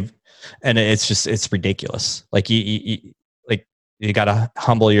 and it's ridiculous. You got to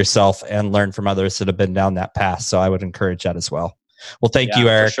humble yourself and learn from others that have been down that path. So I would encourage that as well. Well, thank you,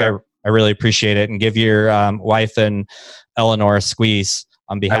 Eric. Sure. I really appreciate it, and give your wife and Eleanor a squeeze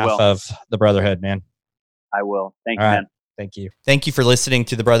on behalf of the Brotherhood, man. I will. Thank you, man. Thank you. Thank you for listening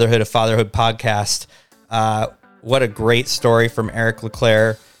to the Brotherhood of Fatherhood podcast. What a great story from Eric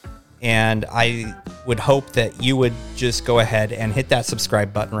LeClaire. And I would hope that you would just go ahead and hit that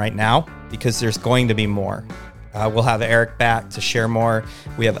subscribe button right now, because there's going to be more. We'll have Eric back to share more.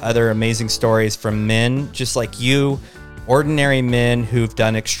 We have other amazing stories from men just like you, ordinary men who've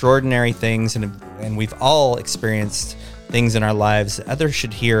done extraordinary things, and we've all experienced things in our lives that others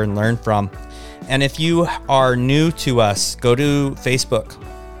should hear and learn from. And if you are new to us, go to Facebook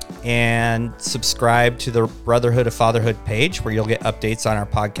and subscribe to the Brotherhood of Fatherhood page, where you'll get updates on our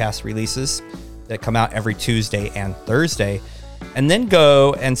podcast releases that come out every Tuesday and Thursday. And then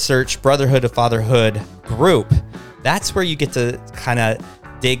go and search Brotherhood of Fatherhood group. That's where you get to kind of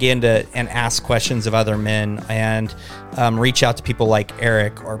dig into and ask questions of other men, and reach out to people like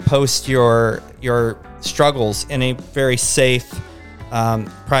Eric, or post your struggles in a very safe,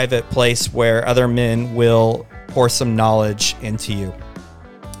 private place where other men will pour some knowledge into you.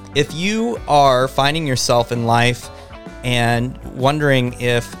 If you are finding yourself in life and wondering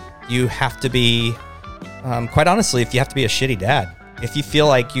if you have to be, quite honestly, if you have to be a shitty dad, if you feel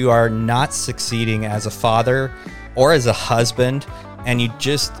like you are not succeeding as a father or as a husband, and you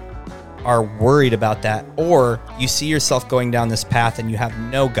just are worried about that, or you see yourself going down this path and you have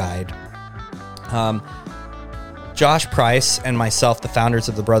no guide, Josh Price and myself, the founders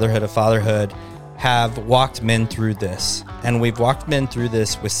of the Brotherhood of Fatherhood, have walked men through this, and we've walked men through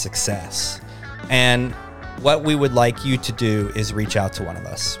this with success. And what we would like you to do is reach out to one of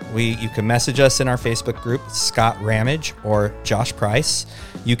us. You can message us in our Facebook group, Scott Ramage or Josh Price.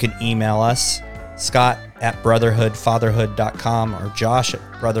 You can email us, scott@brotherhoodfatherhood.com or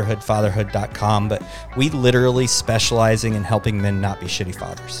josh@brotherhoodfatherhood.com. But we literally specializing in helping men not be shitty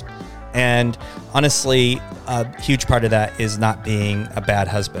fathers. And honestly, a huge part of that is not being a bad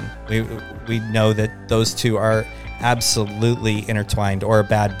husband. We know that those two are absolutely intertwined, or a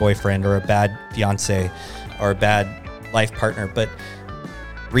bad boyfriend or a bad fiance or a bad life partner. But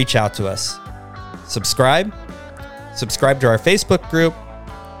reach out to us. Subscribe to our Facebook group.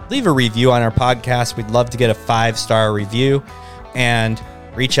 Leave a review on our podcast. We'd love to get a 5-star review, and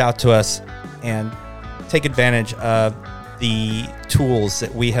reach out to us and take advantage of the tools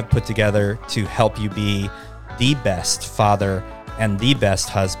that we have put together to help you be the best father and the best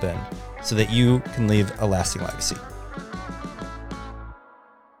husband, so that you can leave a lasting legacy.